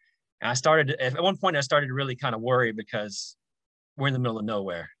phone. And at one point, I started to really kind of worry because we're in the middle of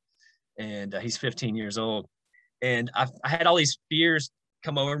nowhere. And he's 15 years old. And I had all these fears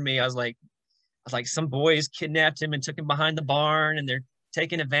come over me. I was like, some boys kidnapped him and took him behind the barn, and they're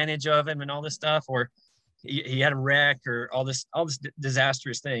taking advantage of him and all this stuff, or he had a wreck, or all this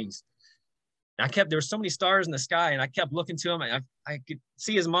disastrous things. And there were so many stars in the sky, and I kept looking to him. I could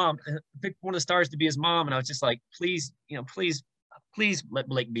see his mom. I picked one of the stars to be his mom, and I was just like, please let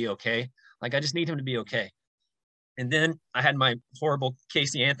Blake be okay. Like, I just need him to be okay. And then I had my horrible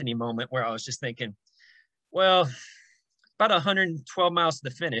Casey Anthony moment where I was just thinking, well, about 112 miles to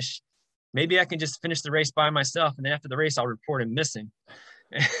the finish. Maybe I can just finish the race by myself, and then after the race, I'll report him missing.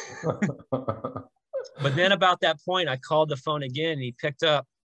 But then about that point, I called the phone again, and he picked up,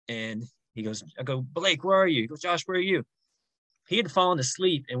 and I go, Blake, where are you? He goes, Josh, where are you? He had fallen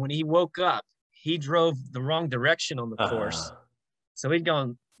asleep, and when he woke up, he drove the wrong direction on the course. So he'd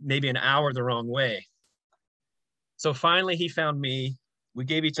gone maybe an hour the wrong way. So finally, he found me. We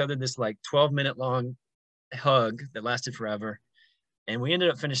gave each other this like 12-minute long hug that lasted forever. And we ended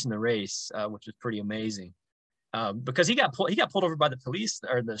up finishing the race, which was pretty amazing. Because he got pulled over by the police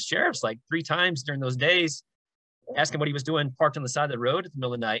or the sheriffs like 3 times during those days, asking what he was doing, parked on the side of the road at the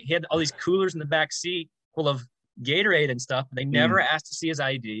middle of the night. He had all these coolers in the back seat full of Gatorade and stuff, but they never asked to see his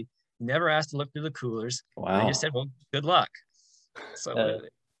ID, never asked to look through the coolers. Wow. They just said, well, good luck. So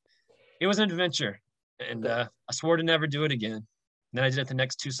it was an adventure, and I swore to never do it again. And then I did it the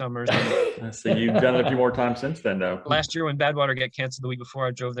next 2 summers. So you've done it a few more times since then, though. Last year when Badwater got canceled the week before,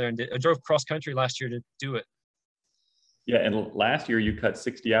 I drove there and I drove cross country last year to do it. Yeah, and last year you cut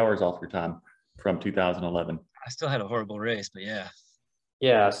 60 hours off your time from 2011. I still had a horrible race, but yeah.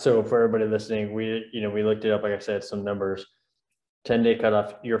 Yeah. So for everybody listening, we looked it up. Like I said, some numbers. 10-day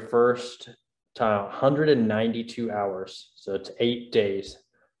cutoff. Your first time, 192 hours. So it's 8 days.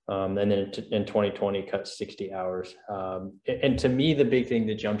 And then in 2020, cut 60 hours. And to me, the big thing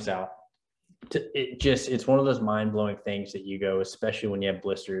that jumps out, it's one of those mind-blowing things that you go, especially when you have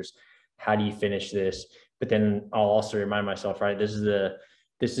blisters. How do you finish this? But then I'll also remind myself, right, this is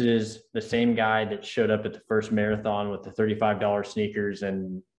the same guy that showed up at the first marathon with the $35 sneakers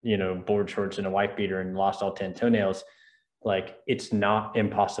and, board shorts and a wife beater and lost all 10 toenails. Like, it's not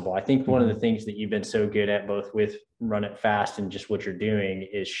impossible. I think one of the things that you've been so good at, both with Run It Fast and just what you're doing,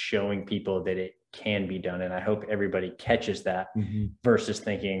 is showing people that it can be done. And I hope everybody catches that versus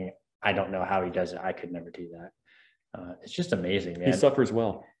thinking, I don't know how he does it. I could never do that. It's just amazing, man. He suffers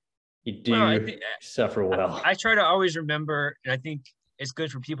well. You do suffer well. I try to always remember, and I think it's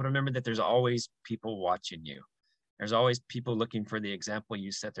good for people to remember that there's always people watching you. There's always people looking for the example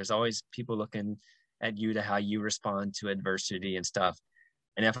you set. There's always people looking at you to how you respond to adversity and stuff.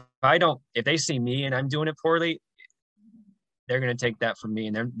 And if they see me and I'm doing it poorly, they're going to take that from me,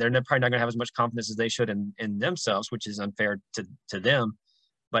 and they're probably not going to have as much confidence as they should in themselves, which is unfair to them.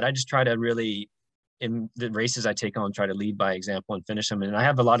 But I just try to really, in the races I take on, try to lead by example and finish them. And I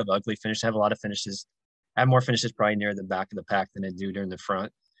have a lot of ugly finishes. I have a lot of finishes. I have more finishes probably near the back of the pack than I do during the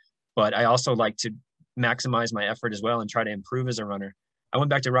front. But I also like to maximize my effort as well and try to improve as a runner. I went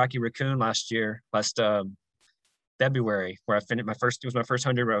back to Rocky Raccoon last February, where I finished it was my first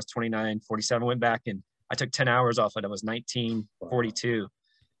 100 where I was 29:47, went back and I took 10 hours off it. I was 19:42.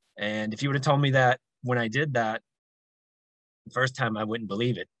 And if you would have told me that when I did that the first time, I wouldn't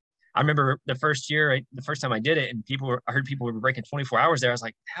believe it. I remember the first time I did it, and I heard people were breaking 24 hours there. I was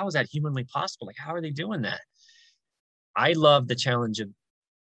like, how is that humanly possible? Like, how are they doing that? I love the challenge of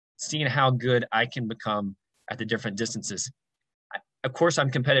seeing how good I can become at the different distances. Of course, I'm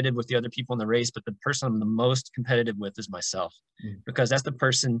competitive with the other people in the race, but the person I'm the most competitive with is myself, because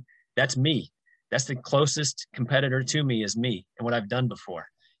that's me. That's the closest competitor to me is me and what I've done before.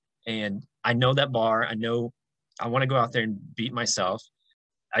 And I know that bar. I know I want to go out there and beat myself.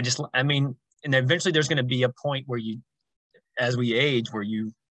 And eventually there's going to be a point where as we age, where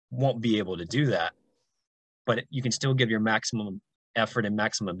you won't be able to do that, but you can still give your maximum effort and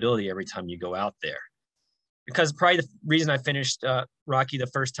maximum ability every time you go out there. Because probably the reason I finished Rocky the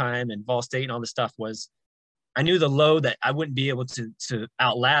first time and Vol State and all this stuff was I knew the low that I wouldn't be able to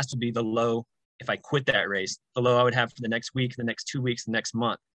outlast would be the low if I quit that race, the low I would have for the next week, the next 2 weeks, the next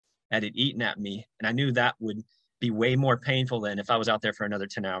month, had it eaten at me. And I knew that would be way more painful than if I was out there for another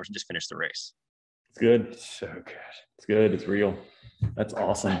 10 hours and just finished the race. It's good. So good. It's good. It's real. That's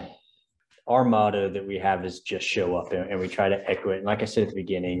awesome. Our motto that we have is just show up, and we try to echo it. And like I said at the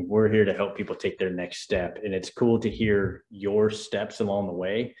beginning, we're here to help people take their next step. And it's cool to hear your steps along the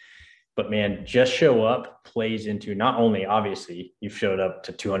way. But man, just show up plays into not only, obviously, you've showed up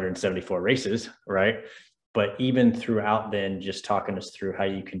to 274 races, right? But even throughout then, just talking us through how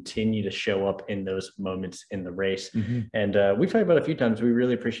you continue to show up in those moments in the race. Mm-hmm. And we've talked about it a few times. We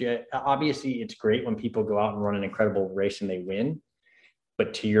really appreciate it. Obviously, it's great when people go out and run an incredible race and they win.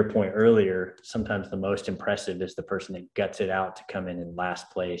 But to your point earlier, sometimes the most impressive is the person that guts it out to come in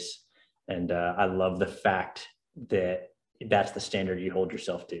last place. And I love the fact that that's the standard you hold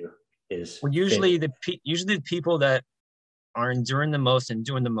yourself to. Usually the people that are enduring the most and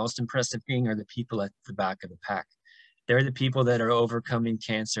doing the most impressive thing are the people at the back of the pack. They're the people that are overcoming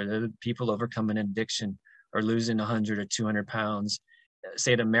cancer. They're the people overcoming addiction or losing 100 or 200 pounds.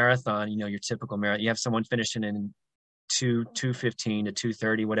 Say at a marathon, your typical marathon, you have someone finishing in 2:15 to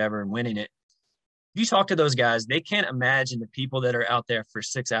 2:30, whatever, and winning it. If you talk to those guys, they can't imagine the people that are out there for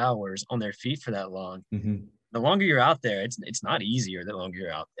 6 hours on their feet for that long. Mm-hmm. The longer you're out there, it's not easier the longer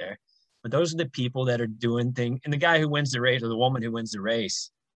you're out there. But those are the people that are doing things. And the guy who wins the race or the woman who wins the race,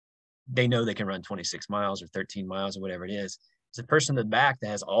 they know they can run 26 miles or 13 miles or whatever it is. It's the person in the back that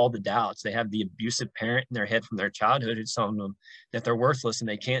has all the doubts. They have the abusive parent in their head from their childhood who's telling them that they're worthless and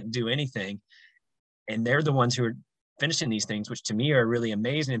they can't do anything. And they're the ones who are finishing these things, which to me are really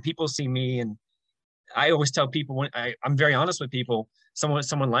amazing. And people see me, and I always tell people I'm very honest with people,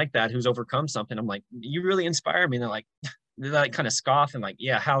 someone like that who's overcome something, I'm like, you really inspire me. And they're like kind of scoff and like,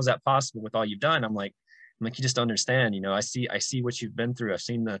 yeah, how's that possible with all you've done? I'm like, you just understand, I see what you've been through. I've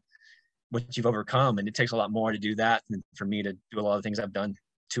seen what you've overcome, and it takes a lot more to do that than for me to do a lot of things I've done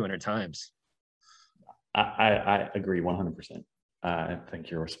 200 times. I agree 100%. I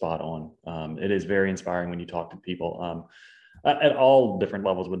think you're spot on. It is very inspiring when you talk to people at all different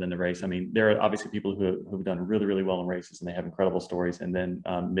levels within the race. I mean, there are obviously people who've done really, really well in races and they have incredible stories. And then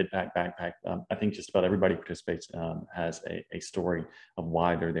mid-pack, backpack, I think just about everybody participates has a story of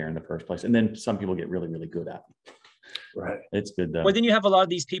why they're there in the first place. And then some people get really, really good at it. Right. It's good though. Well, then you have a lot of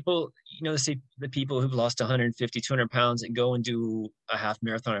these people, the people who've lost 150, 200 pounds and go and do a half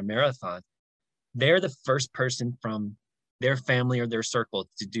marathon or marathon. They're the first person from their family or their circle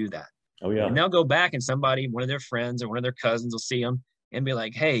to do that. Oh yeah. And they'll go back and one of their friends or one of their cousins will see them and be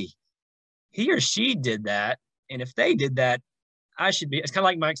like, hey, he or she did that. And if they did that, I should be. It's kind of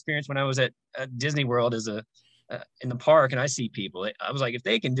like my experience when I was at Disney World in the park, and I see people. I was like, if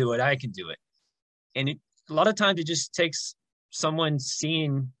they can do it, I can do it. And a lot of times it just takes someone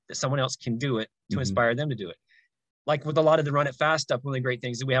seeing that someone else can do it to inspire them to do it. Like with a lot of the Run It Fast stuff, one of the great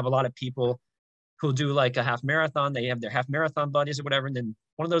things is we have a lot of people who'll do like a half marathon. They have their half marathon buddies or whatever. And then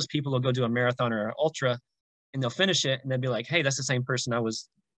one of those people will go do a marathon or an ultra and they'll finish it. And they'll be like, hey, that's the same person I was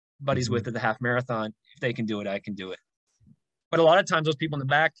buddies with at the half marathon. If they can do it, I can do it. But a lot of times those people in the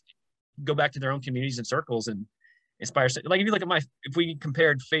back go back to their own communities and circles and inspire. Like if you look at if we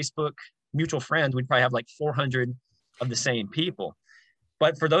compared Facebook mutual friends, we'd probably have like 400 of the same people.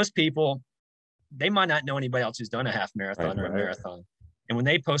 But for those people, they might not know anybody else who's done a half marathon or a marathon. And when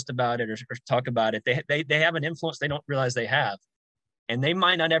they post about it or talk about it, they have an influence they don't realize they have. And they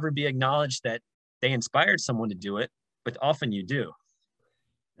might not ever be acknowledged that they inspired someone to do it, but often you do.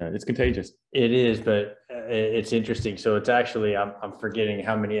 It's contagious. It is, but it's interesting. So it's actually, I'm forgetting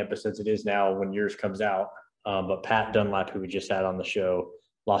how many episodes it is now when yours comes out. But Pat Dunlap, who we just had on the show,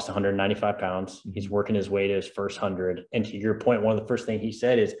 lost 195 pounds. He's working his way to his first 100. And to your point, one of the first things he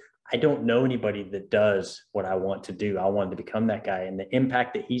said is, I don't know anybody that does what I want to do. I wanted to become that guy. And the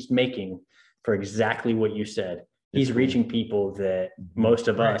impact that he's making for exactly what you said, he's reaching people that most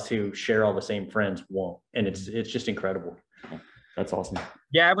of us who share all the same friends won't. And it's just incredible. That's awesome.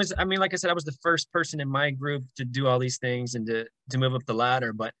 Yeah, like I said, I was the first person in my group to do all these things and to move up the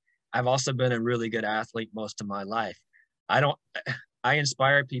ladder, but I've also been a really good athlete most of my life. I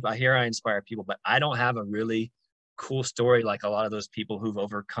inspire people. I inspire people, but I don't have a really cool story like a lot of those people who've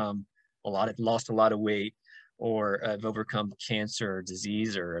overcome lost a lot of weight, or have overcome cancer or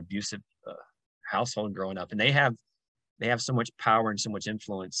disease or abusive household growing up. And they have so much power and so much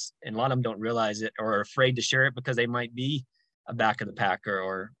influence. And a lot of them don't realize it, or are afraid to share it because they might be a back of the packer,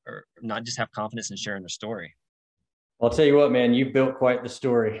 or not just have confidence in sharing their story. I'll tell you what, man, you've built quite the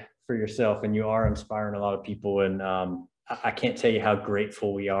story for yourself, and you are inspiring a lot of people. And I can't tell you how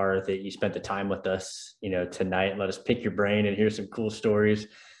grateful we are that you spent the time with us, tonight. Let us pick your brain and hear some cool stories.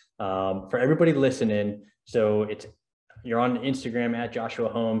 For everybody listening, so you're on Instagram at Joshua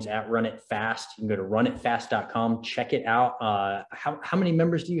Holmes, at Run It Fast. You can go to runitfast.com, check it out. How many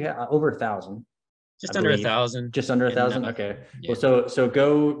members do you have? Over 1,000. Just under 1,000. Just under 1,000. Okay. Yeah. Well, so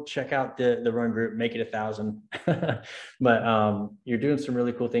go check out the run group, make it 1,000. But you're doing some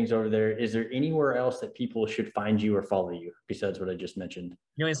really cool things over there. Is there anywhere else that people should find you or follow you besides what I just mentioned?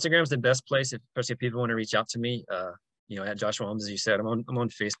 Instagram's the best place, especially if people want to reach out to me. At Joshua Holmes, as you said, I'm on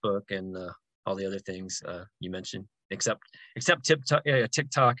Facebook and all the other things you mentioned, except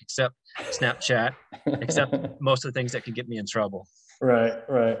TikTok, except Snapchat, except most of the things that could get me in trouble. Right.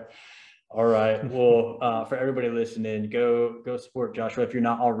 All right. Well, for everybody listening, go support Joshua if you're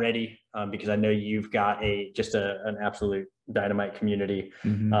not already, because I know you've got an absolute dynamite community.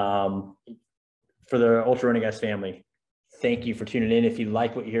 For the Ultra Running Guys family, thank you for tuning in. If you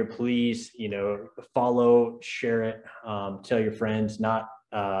like what you hear, please, follow, share it, tell your friends, not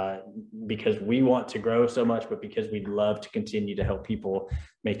because we want to grow so much, but because we'd love to continue to help people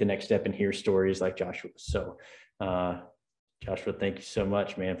make the next step and hear stories like Joshua. So, Joshua, thank you so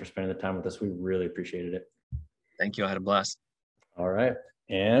much, man, for spending the time with us. We really appreciated it. Thank you. I had a blast. All right.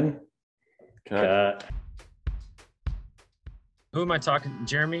 And cut. Who am I talking?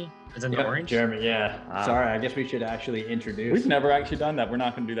 Jeremy? Is in the orange? Jeremy, yeah. Sorry, I guess we should actually introduce. We've never actually done that. We're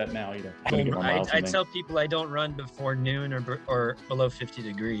not going to do that now either. I tell people I don't run before noon or below 50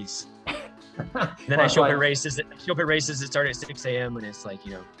 degrees. Then I show up at races that start at 6 a.m. when it's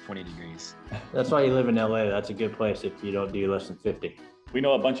 20 degrees. That's why you live in LA. That's a good place if you don't do less than 50. We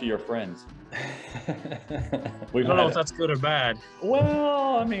know a bunch of your friends. I don't know if that's good or bad.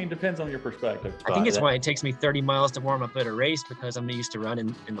 Well, depends on your perspective. I think it's why it takes me 30 miles to warm up at a race, because I'm used to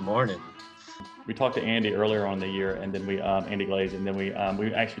running in the morning. We talked to Andy earlier on the year, and then Andy Glaze, and then we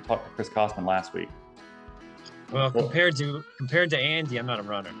actually talked to Chris Kostman last week. Well, compared to Andy, I'm not a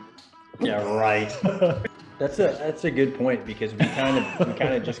runner. Yeah, right. That's a good point, because we kind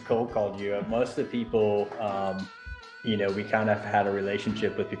of just cold called you. Most of the people, we kind of had a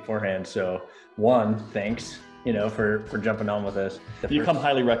relationship with beforehand. So thanks, for jumping on with us. You come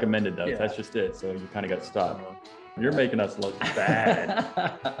highly recommended though. Yeah. That's just it. So you kind of got stuck. You're making us look bad.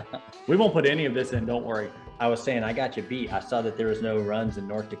 We won't put any of this in. Don't worry. I was saying, I got you beat. I saw that there was no runs in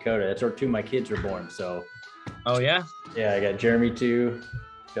North Dakota. That's where two of my kids were born. So. Oh yeah. Yeah, I got Jeremy 2,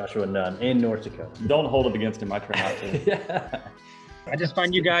 Joshua none in North Dakota. Don't hold it against him. I try not to. Yeah. I just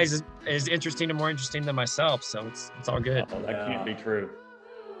find you guys as interesting and more interesting than myself, so it's all good. Oh, that can't be true.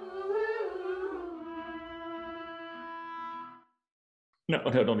 No,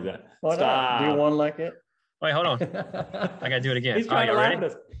 don't do that. Why Stop. Not? Do one like it. Wait, hold on. I gotta do it again. He's trying to laugh at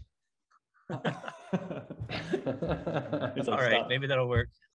us. All right, maybe that'll work.